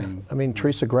basketball team. I mean,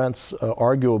 Teresa Grentz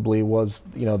arguably was,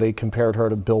 they compared her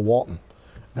to Bill Walton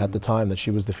at the time, that she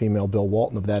was the female Bill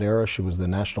Walton of that era. She was the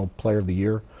National Player of the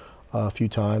Year a few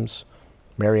times.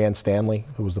 Mary Ann Stanley,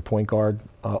 who was the point guard,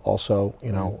 also,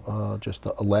 just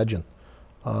a legend.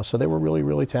 So they were really,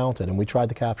 really talented, and we tried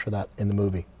to capture that in the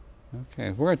movie.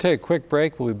 Okay, we're going to take a quick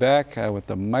break. We'll be back with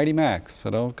the Mighty Macs, so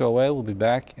don't go away. We'll be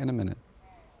back in a minute.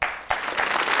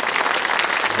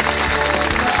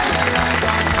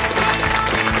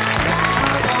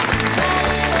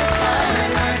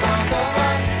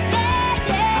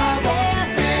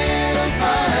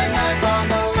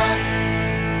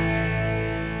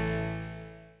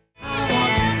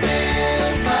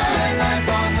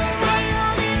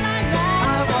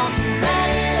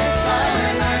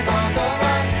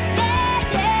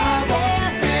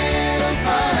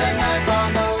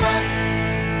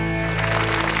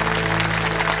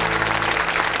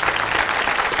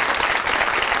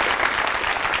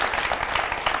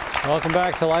 Welcome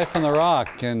back to Life on the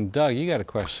Rock. And Doug, you got a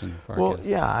question for our guests.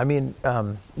 Yeah, I mean,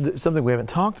 something we haven't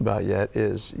talked about yet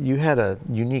is you had a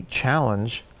unique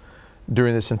challenge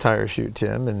during this entire shoot,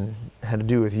 Tim, and had to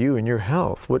do with you and your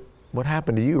health. What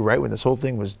happened to you right when this whole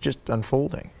thing was just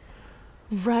unfolding?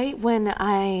 Right when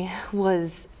I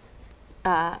was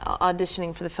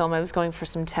auditioning for the film, I was going for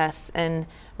some tests, and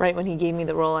right when he gave me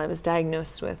the role, I was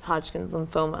diagnosed with Hodgkin's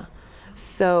lymphoma.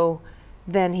 So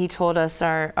then he told us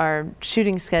our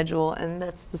shooting schedule, and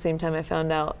that's the same time I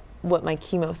found out what my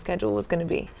chemo schedule was going to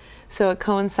be. So it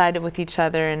coincided with each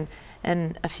other,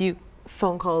 and a few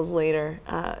phone calls later,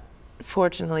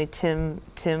 fortunately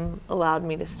Tim allowed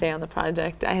me to stay on the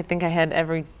project. I think I had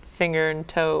every finger and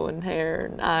toe and hair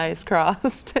and eyes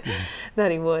crossed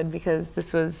that he would, because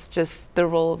this was just the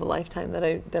role of a lifetime that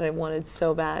I wanted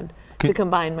so bad to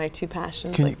combine my two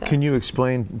passions like that. Can you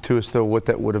explain to us, though, what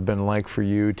that would have been like for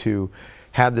you to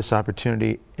have this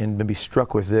opportunity and be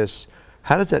struck with this?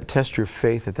 How does that test your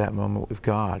faith at that moment with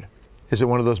God? Is it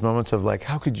one of those moments of like,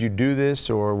 how could you do this?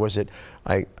 Or was it,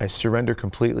 I surrender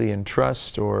completely and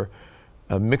trust, or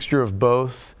a mixture of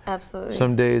both? Absolutely.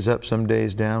 Some days up, some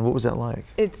days down. What was that like?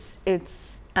 It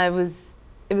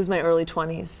was my early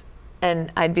 20s.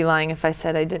 And I'd be lying if I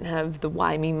said I didn't have the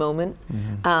why me moment.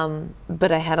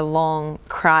 But I had a long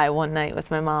cry one night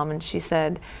with my mom, and she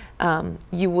said,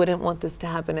 you wouldn't want this to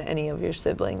happen to any of your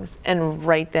siblings. And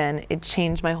right then, it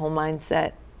changed my whole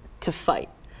mindset to fight.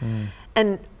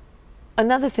 And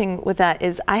another thing with that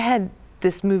is I had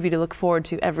this movie to look forward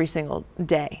to every single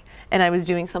day. And I was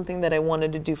doing something that I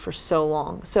wanted to do for so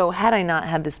long. So had I not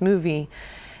had this movie,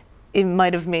 it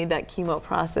might have made that chemo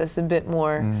process a bit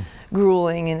more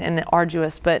grueling and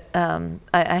arduous, but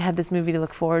I had this movie to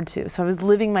look forward to. So I was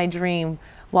living my dream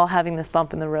while having this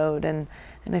bump in the road, and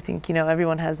I think, you know,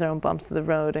 everyone has their own bumps in the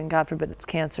road, and God forbid it's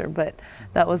cancer, but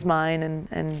that was mine,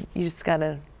 and you just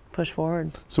gotta push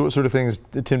forward. So what sort of things,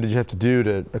 Tim, did you have to do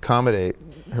to accommodate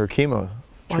her chemo treatment?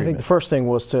 Well, I think the first thing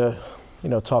was to, you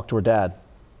know, talk to her dad,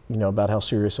 you know, about how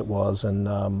serious it was,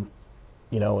 and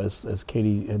you know, as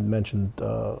Katie had mentioned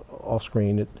off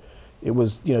screen, it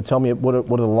was, you know, tell me what are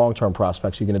the long-term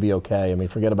prospects? You're going to be okay? I mean,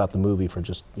 forget about the movie for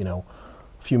just, you know,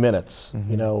 a few minutes.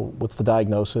 You know, what's the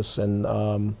diagnosis,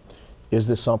 and is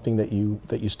this something that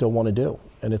you still want to do?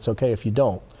 And it's okay if you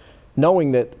don't.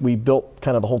 Knowing that we built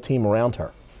kind of the whole team around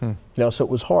her, you know, so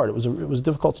it was hard. It was a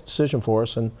difficult decision for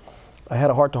us, and I had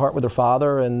a heart-to-heart with her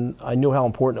father, and I knew how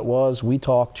important it was. We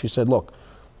talked. She said, "Look,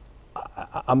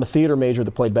 I'm a theater major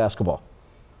that played basketball.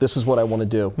 This is what I want to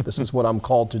do. This is what I'm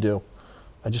called to do.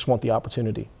 I just want the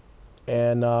opportunity."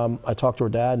 And I talked to her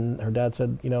dad, and her dad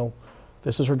said, you know,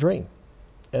 this is her dream.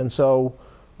 And so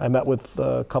I met with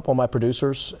a couple of my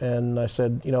producers, and I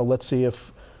said, you know, let's see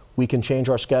if we can change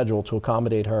our schedule to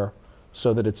accommodate her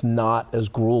so that it's not as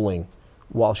grueling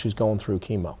while she's going through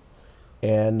chemo.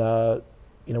 And,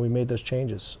 you know, we made those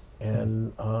changes.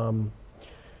 And,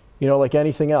 you know, like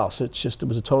anything else, it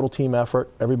was a total team effort.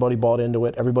 Everybody bought into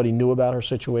it. Everybody knew about her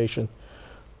situation.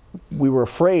 We were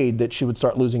afraid that she would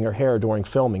start losing her hair during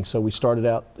filming, so we started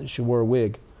out, she wore a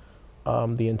wig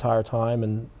the entire time,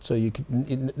 and so you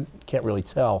can't really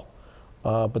tell.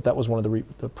 But that was one of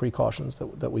the precautions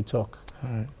that we took.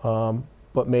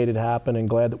 But made it happen, and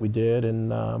glad that we did,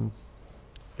 and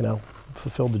you know,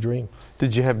 fulfilled the dream.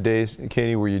 Did you have days,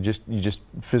 Katie, where you just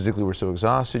physically were so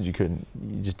exhausted you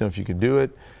just didn't know if you could do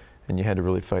it, and you had to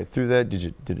really fight through that?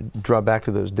 Did it draw back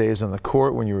to those days on the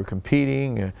court when you were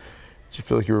competing? Did you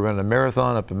feel like you were running a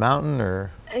marathon up a mountain,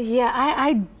 or? Yeah,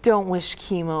 I don't wish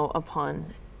chemo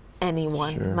upon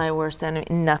anyone. Sure. My worst enemy,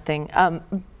 nothing.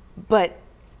 But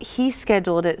he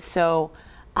scheduled it so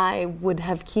I would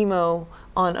have chemo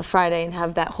on a Friday and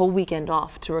have that whole weekend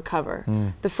off to recover.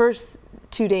 The first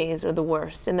 2 days are the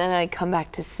worst, and then I come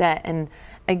back to set and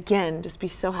again just be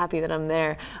so happy that I'm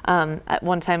there. At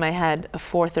one time I had a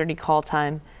 4:30 call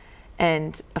time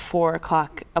and a 4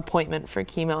 o'clock appointment for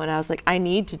chemo, and I was like, I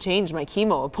need to change my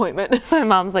chemo appointment. My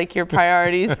mom's like, your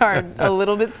priorities are a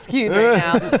little bit skewed right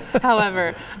now.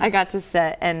 However, I got to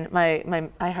set, and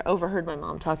I overheard my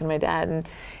mom talking to my dad, and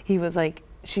he was like,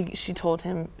 she told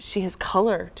him she has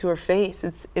color to her face.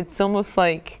 It's almost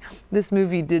like this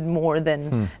movie did more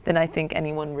than I think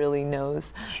anyone really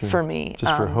knows for me.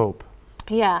 Just for hope.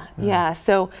 Yeah.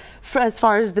 So as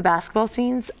far as the basketball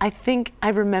scenes, I think I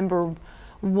remember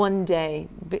one day,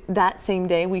 that same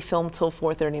day, we filmed till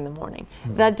 4:30 in the morning.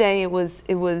 That day it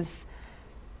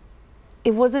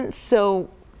wasn't so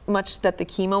much that the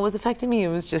chemo was affecting me, it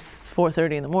was just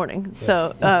 4:30 in the morning.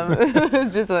 So it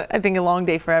was just, I think, a long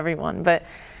day for everyone. But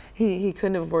he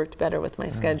couldn't have worked better with my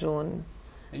schedule and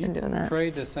doing that. You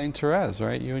prayed to Saint Therese,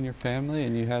 right? You and your family,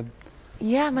 and you had.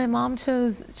 Yeah, my mom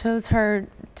chose her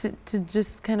to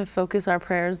just kind of focus our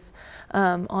prayers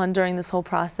on during this whole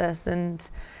process. And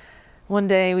one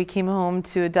day we came home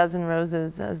to a dozen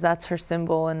roses, as that's her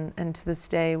symbol, and to this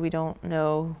day we don't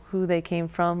know who they came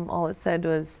from. All it said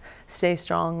was, "Stay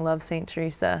strong, love Saint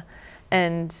Teresa,"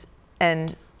 and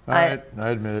I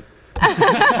admit it.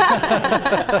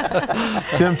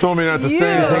 Tim told me not to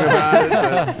say anything about it,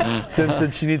 but Tim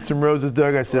said she needs some roses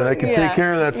dug. I said I can take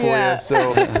care of that for you.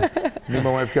 So me and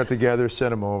my wife got together, sent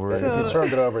them over. If you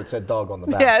turned it over, it said dog on the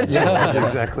back. Yeah,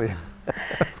 exactly.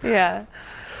 Yeah.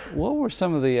 What were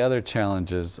some of the other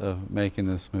challenges of making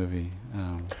this movie?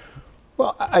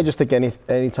 Well, I just think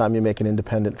anytime you make an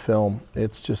independent film,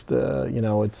 it's just, you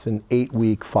know, it's an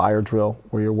 8-week fire drill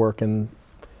where you're working,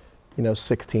 you know,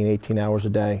 16, 18 hours a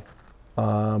day.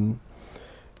 And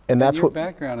that's your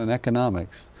background in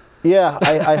economics. Yeah,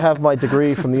 I have my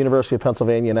degree from the University of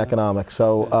Pennsylvania in economics,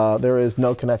 so there is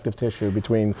no connective tissue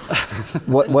between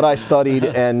what I studied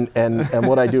and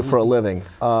what I do for a living.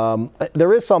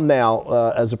 There is some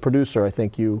now. As a producer, I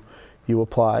think you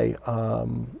apply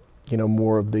you know,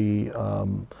 more of the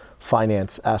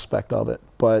finance aspect of it.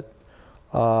 But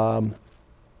yeah,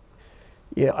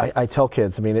 I tell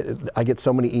kids, I mean, I get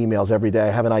so many emails every day.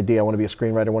 I have an idea, I want to be a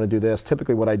screenwriter, I want to do this.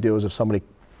 Typically what I do is if somebody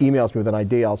emails me with an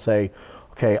idea, I'll say,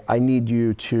 okay, I need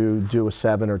you to do a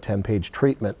 7 or 10 page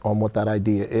treatment on what that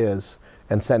idea is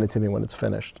and send it to me when it's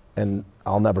finished. And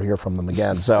I'll never hear from them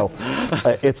again. So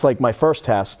it's like my first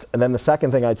test. And then the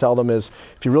second thing I tell them is,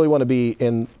 if you really want to be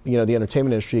in, you know, the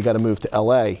entertainment industry, you got to move to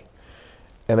LA.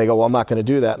 And they go, well, I'm not going to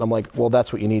do that. And I'm like, well,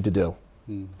 that's what you need to do.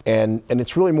 And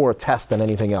it's really more a test than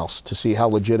anything else to see how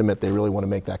legitimate they really want to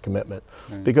make that commitment.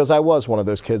 Because I was one of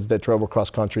those kids that drove across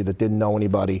country that didn't know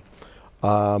anybody,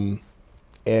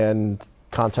 and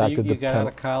contacted so you got out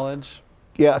of college?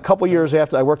 Yeah, a couple years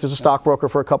after. I worked as a stockbroker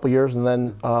for a couple years, and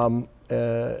then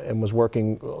and was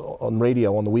working on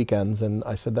radio on the weekends. And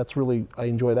I said, I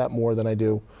enjoy that more than I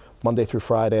do Monday through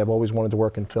Friday. I've always wanted to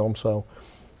work in film, so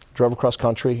drove across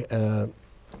country.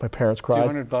 My parents cried.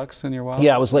 $200 in your wallet?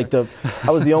 Yeah, I was like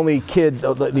I was the only kid,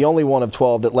 the only one of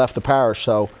 12 that left the parish,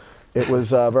 so it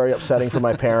was very upsetting for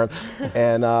my parents.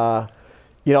 And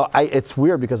you know, it's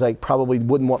weird because I probably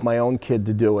wouldn't want my own kid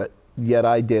to do it, yet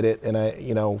I did it, and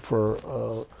you know, for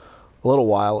a little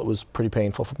while it was pretty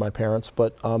painful for my parents,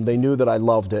 but they knew that I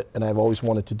loved it, and I've always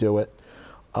wanted to do it.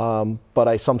 But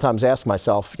I sometimes ask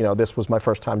myself, you know, this was my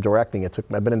first time directing.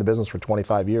 I've been in the business for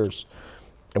 25 years.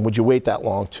 And would you wait that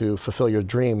long to fulfill your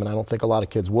dream? And I don't think a lot of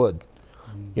kids would.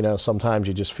 You know, sometimes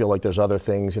you just feel like there's other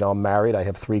things. You know, I'm married, I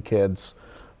have 3 kids,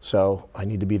 so I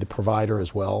need to be the provider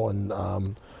as well. And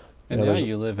now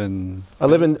you live in? I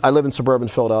live in suburban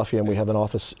Philadelphia, and we have an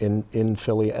office in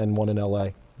Philly and one in LA.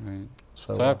 Right.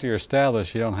 So after you're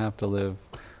established, you don't have to live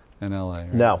in LA,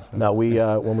 right? No, no.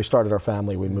 When we started our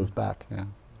family, we moved back. Yeah.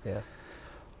 Yeah.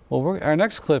 Well, our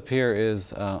next clip here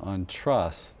is on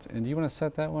trust, and do you want to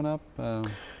set that one up?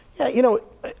 Yeah, you know,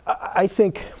 I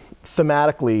think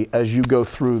thematically, as you go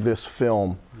through this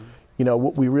film, you know,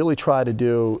 what we really try to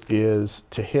do is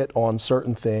to hit on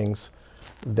certain things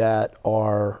that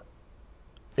are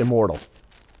immortal,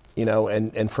 you know,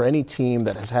 and for any team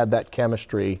that has had that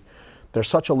chemistry, there's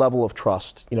such a level of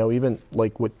trust, you know, even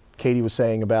like what Katie was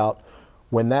saying about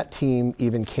when that team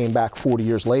even came back 40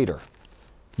 years later.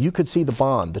 You could see the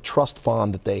bond, the trust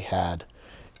bond that they had.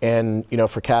 And, you know,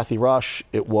 for Kathy Rush,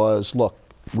 it was, look,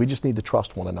 we just need to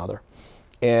trust one another.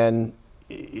 And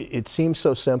it seems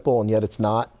so simple, and yet it's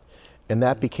not. And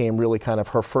that became really kind of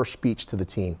her first speech to the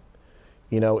team.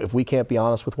 You know, if we can't be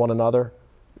honest with one another,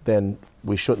 then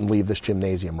we shouldn't leave this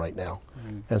gymnasium right now.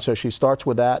 And so she starts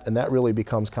with that, and that really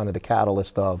becomes kind of the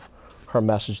catalyst of her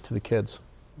message to the kids.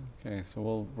 Okay, so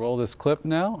we'll roll this clip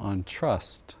now on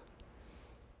trust.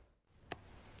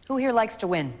 Who here likes to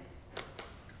win?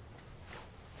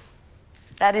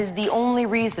 That is the only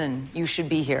reason you should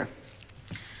be here.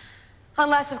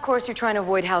 Unless, of course, you're trying to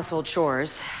avoid household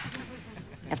chores.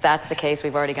 If that's the case,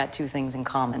 we've already got 2 things in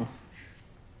common.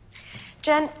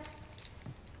 Jen,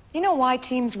 you know why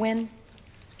teams win?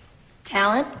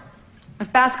 Talent.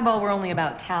 If basketball were only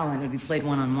about talent, it would be played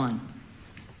one-on-one.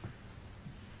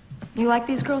 You like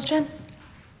these girls, Jen?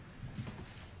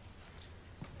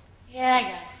 Yeah, I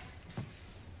guess.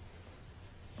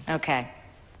 Okay.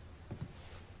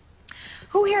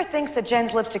 Who here thinks that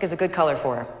Jen's lipstick is a good color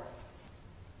for her?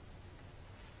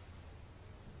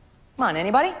 Come on,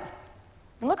 anybody?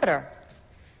 And look at her.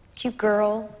 Cute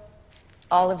girl,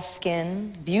 olive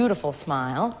skin, beautiful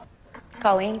smile.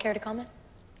 Colleen, care to comment?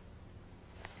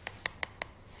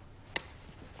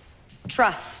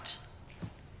 Trust.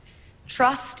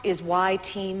 Trust is why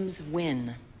teams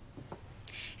win.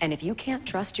 And if you can't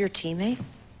trust your teammate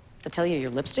to tell you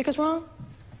your lipstick is wrong,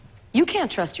 you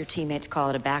can't trust your teammate to call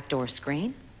it a backdoor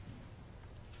screen.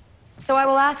 So I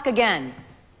will ask again.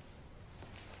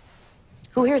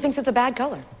 Who here thinks it's a bad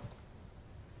color?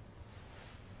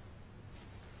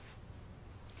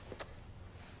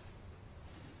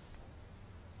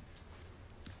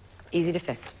 Easy to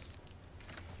fix.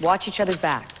 Watch each other's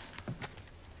backs.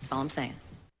 That's all I'm saying.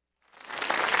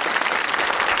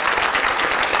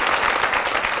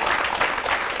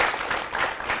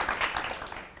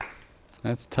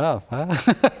 That's tough,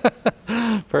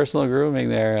 huh? Personal grooming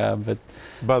there, but.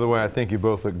 By the way, I think you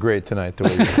both look great tonight, the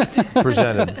way you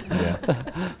presented. Yeah.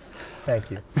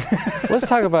 Thank you. Let's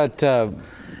talk about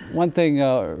one thing.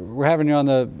 We're having you on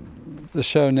the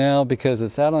show now because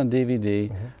it's out on DVD.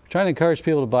 We're trying to encourage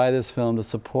people to buy this film to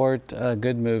support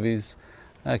good movies.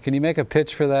 Can you make a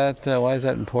pitch for that? Why is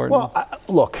that important? Well,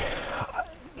 look,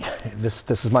 this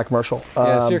is my commercial.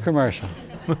 Yes, your commercial.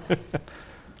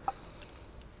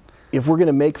 If we're going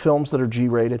to make films that are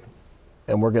G-rated,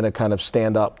 and we're going to kind of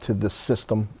stand up to the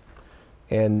system,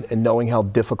 and knowing how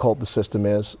difficult the system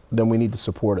is, then we need to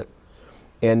support it.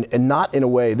 And not in a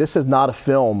way, this is not a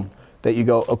film that you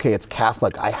go, okay, it's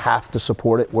Catholic, I have to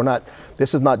support it.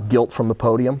 This is not guilt from the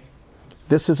podium.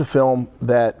 This is a film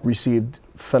that received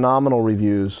phenomenal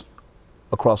reviews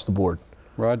across the board.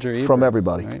 Roger Ebert, from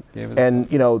everybody. Right?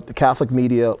 And you know, the Catholic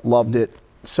media loved it.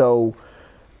 So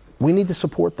we need to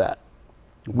support that.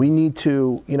 We need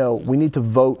to, you know, we need to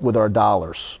vote with our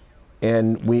dollars.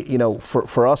 And we, you know,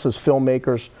 for us as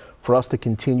filmmakers, for us to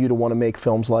continue to want to make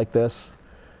films like this,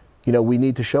 you know, we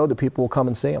need to show that people will come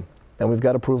and see them, and we've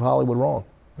got to prove Hollywood wrong.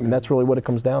 I mean, that's really what it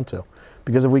comes down to.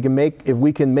 Because if we can make,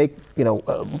 you know,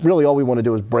 really all we want to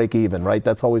do is break even, right?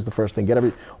 That's always the first thing. Get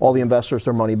all the investors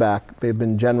their money back. They've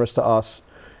been generous to us,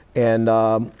 and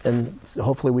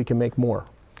hopefully we can make more.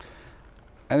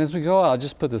 And as we go out, I'll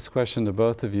just put this question to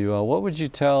both of you. What would you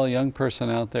tell a young person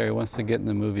out there who wants to get in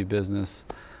the movie business?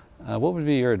 What would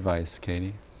be your advice,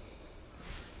 Katie?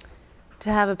 To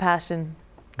have a passion.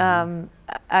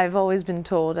 I've always been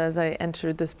told as I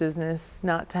entered this business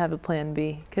not to have a plan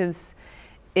B, because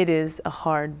it is a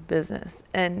hard business,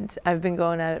 and I've been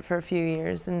going at it for a few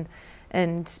years,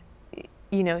 and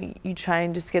you know, you try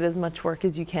and just get as much work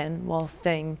as you can while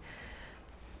staying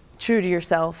true to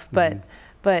yourself, but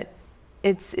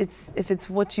it's if it's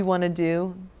what you want to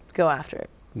do, go after it.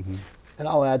 And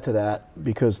I'll add to that,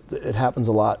 because it happens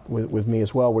a lot with me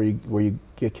as well, where you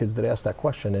get kids that ask that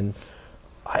question, and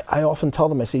I often tell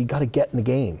them, I say, you got to get in the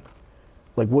game.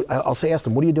 Like, I'll say, ask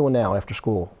them, what are you doing now after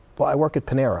school? Well, I work at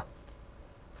Panera.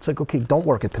 It's like, okay, don't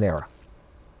work at Panera.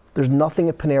 There's nothing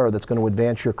at Panera that's going to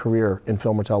advance your career in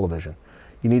film or television.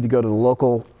 You need to go to the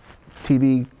local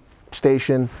TV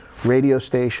station, radio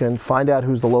station, find out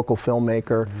who's the local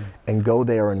filmmaker, and go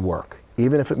there and work,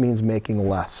 even if it means making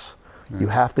less. You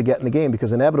have to get in the game,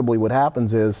 because inevitably what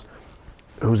happens is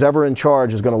who's ever in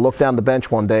charge is going to look down the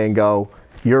bench one day and go,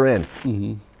 you're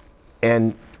in.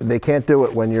 And they can't do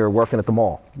it when you're working at the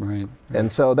mall.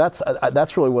 And so that's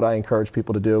really what I encourage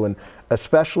people to do, and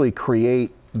especially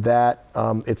create that.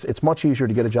 It's much easier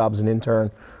to get a job as an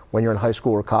intern when you're in high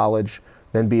school or college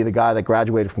than be the guy that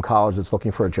graduated from college that's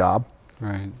looking for a job.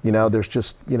 You know, there's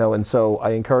just, you know, and so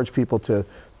I encourage people to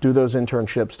do those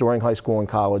internships during high school and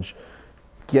college.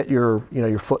 Get your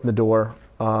foot in the door.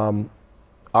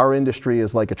 Our industry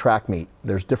is like a track meet.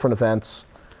 There's different events.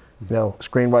 You know,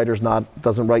 screenwriters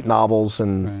doesn't write novels,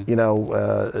 and you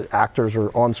know, actors are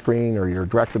on screen, or you're a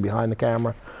director behind the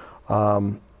camera,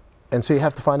 and so you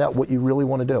have to find out what you really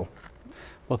want to do.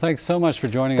 Well, thanks so much for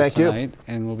joining us tonight,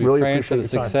 and we'll be praying for the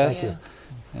success.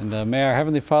 And may our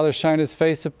Heavenly Father shine His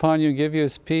face upon you and give you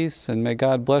His peace, and may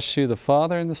God bless you, the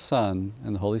Father and the Son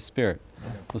and the Holy Spirit.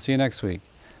 We'll see you next week.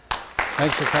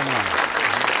 Thanks for coming on.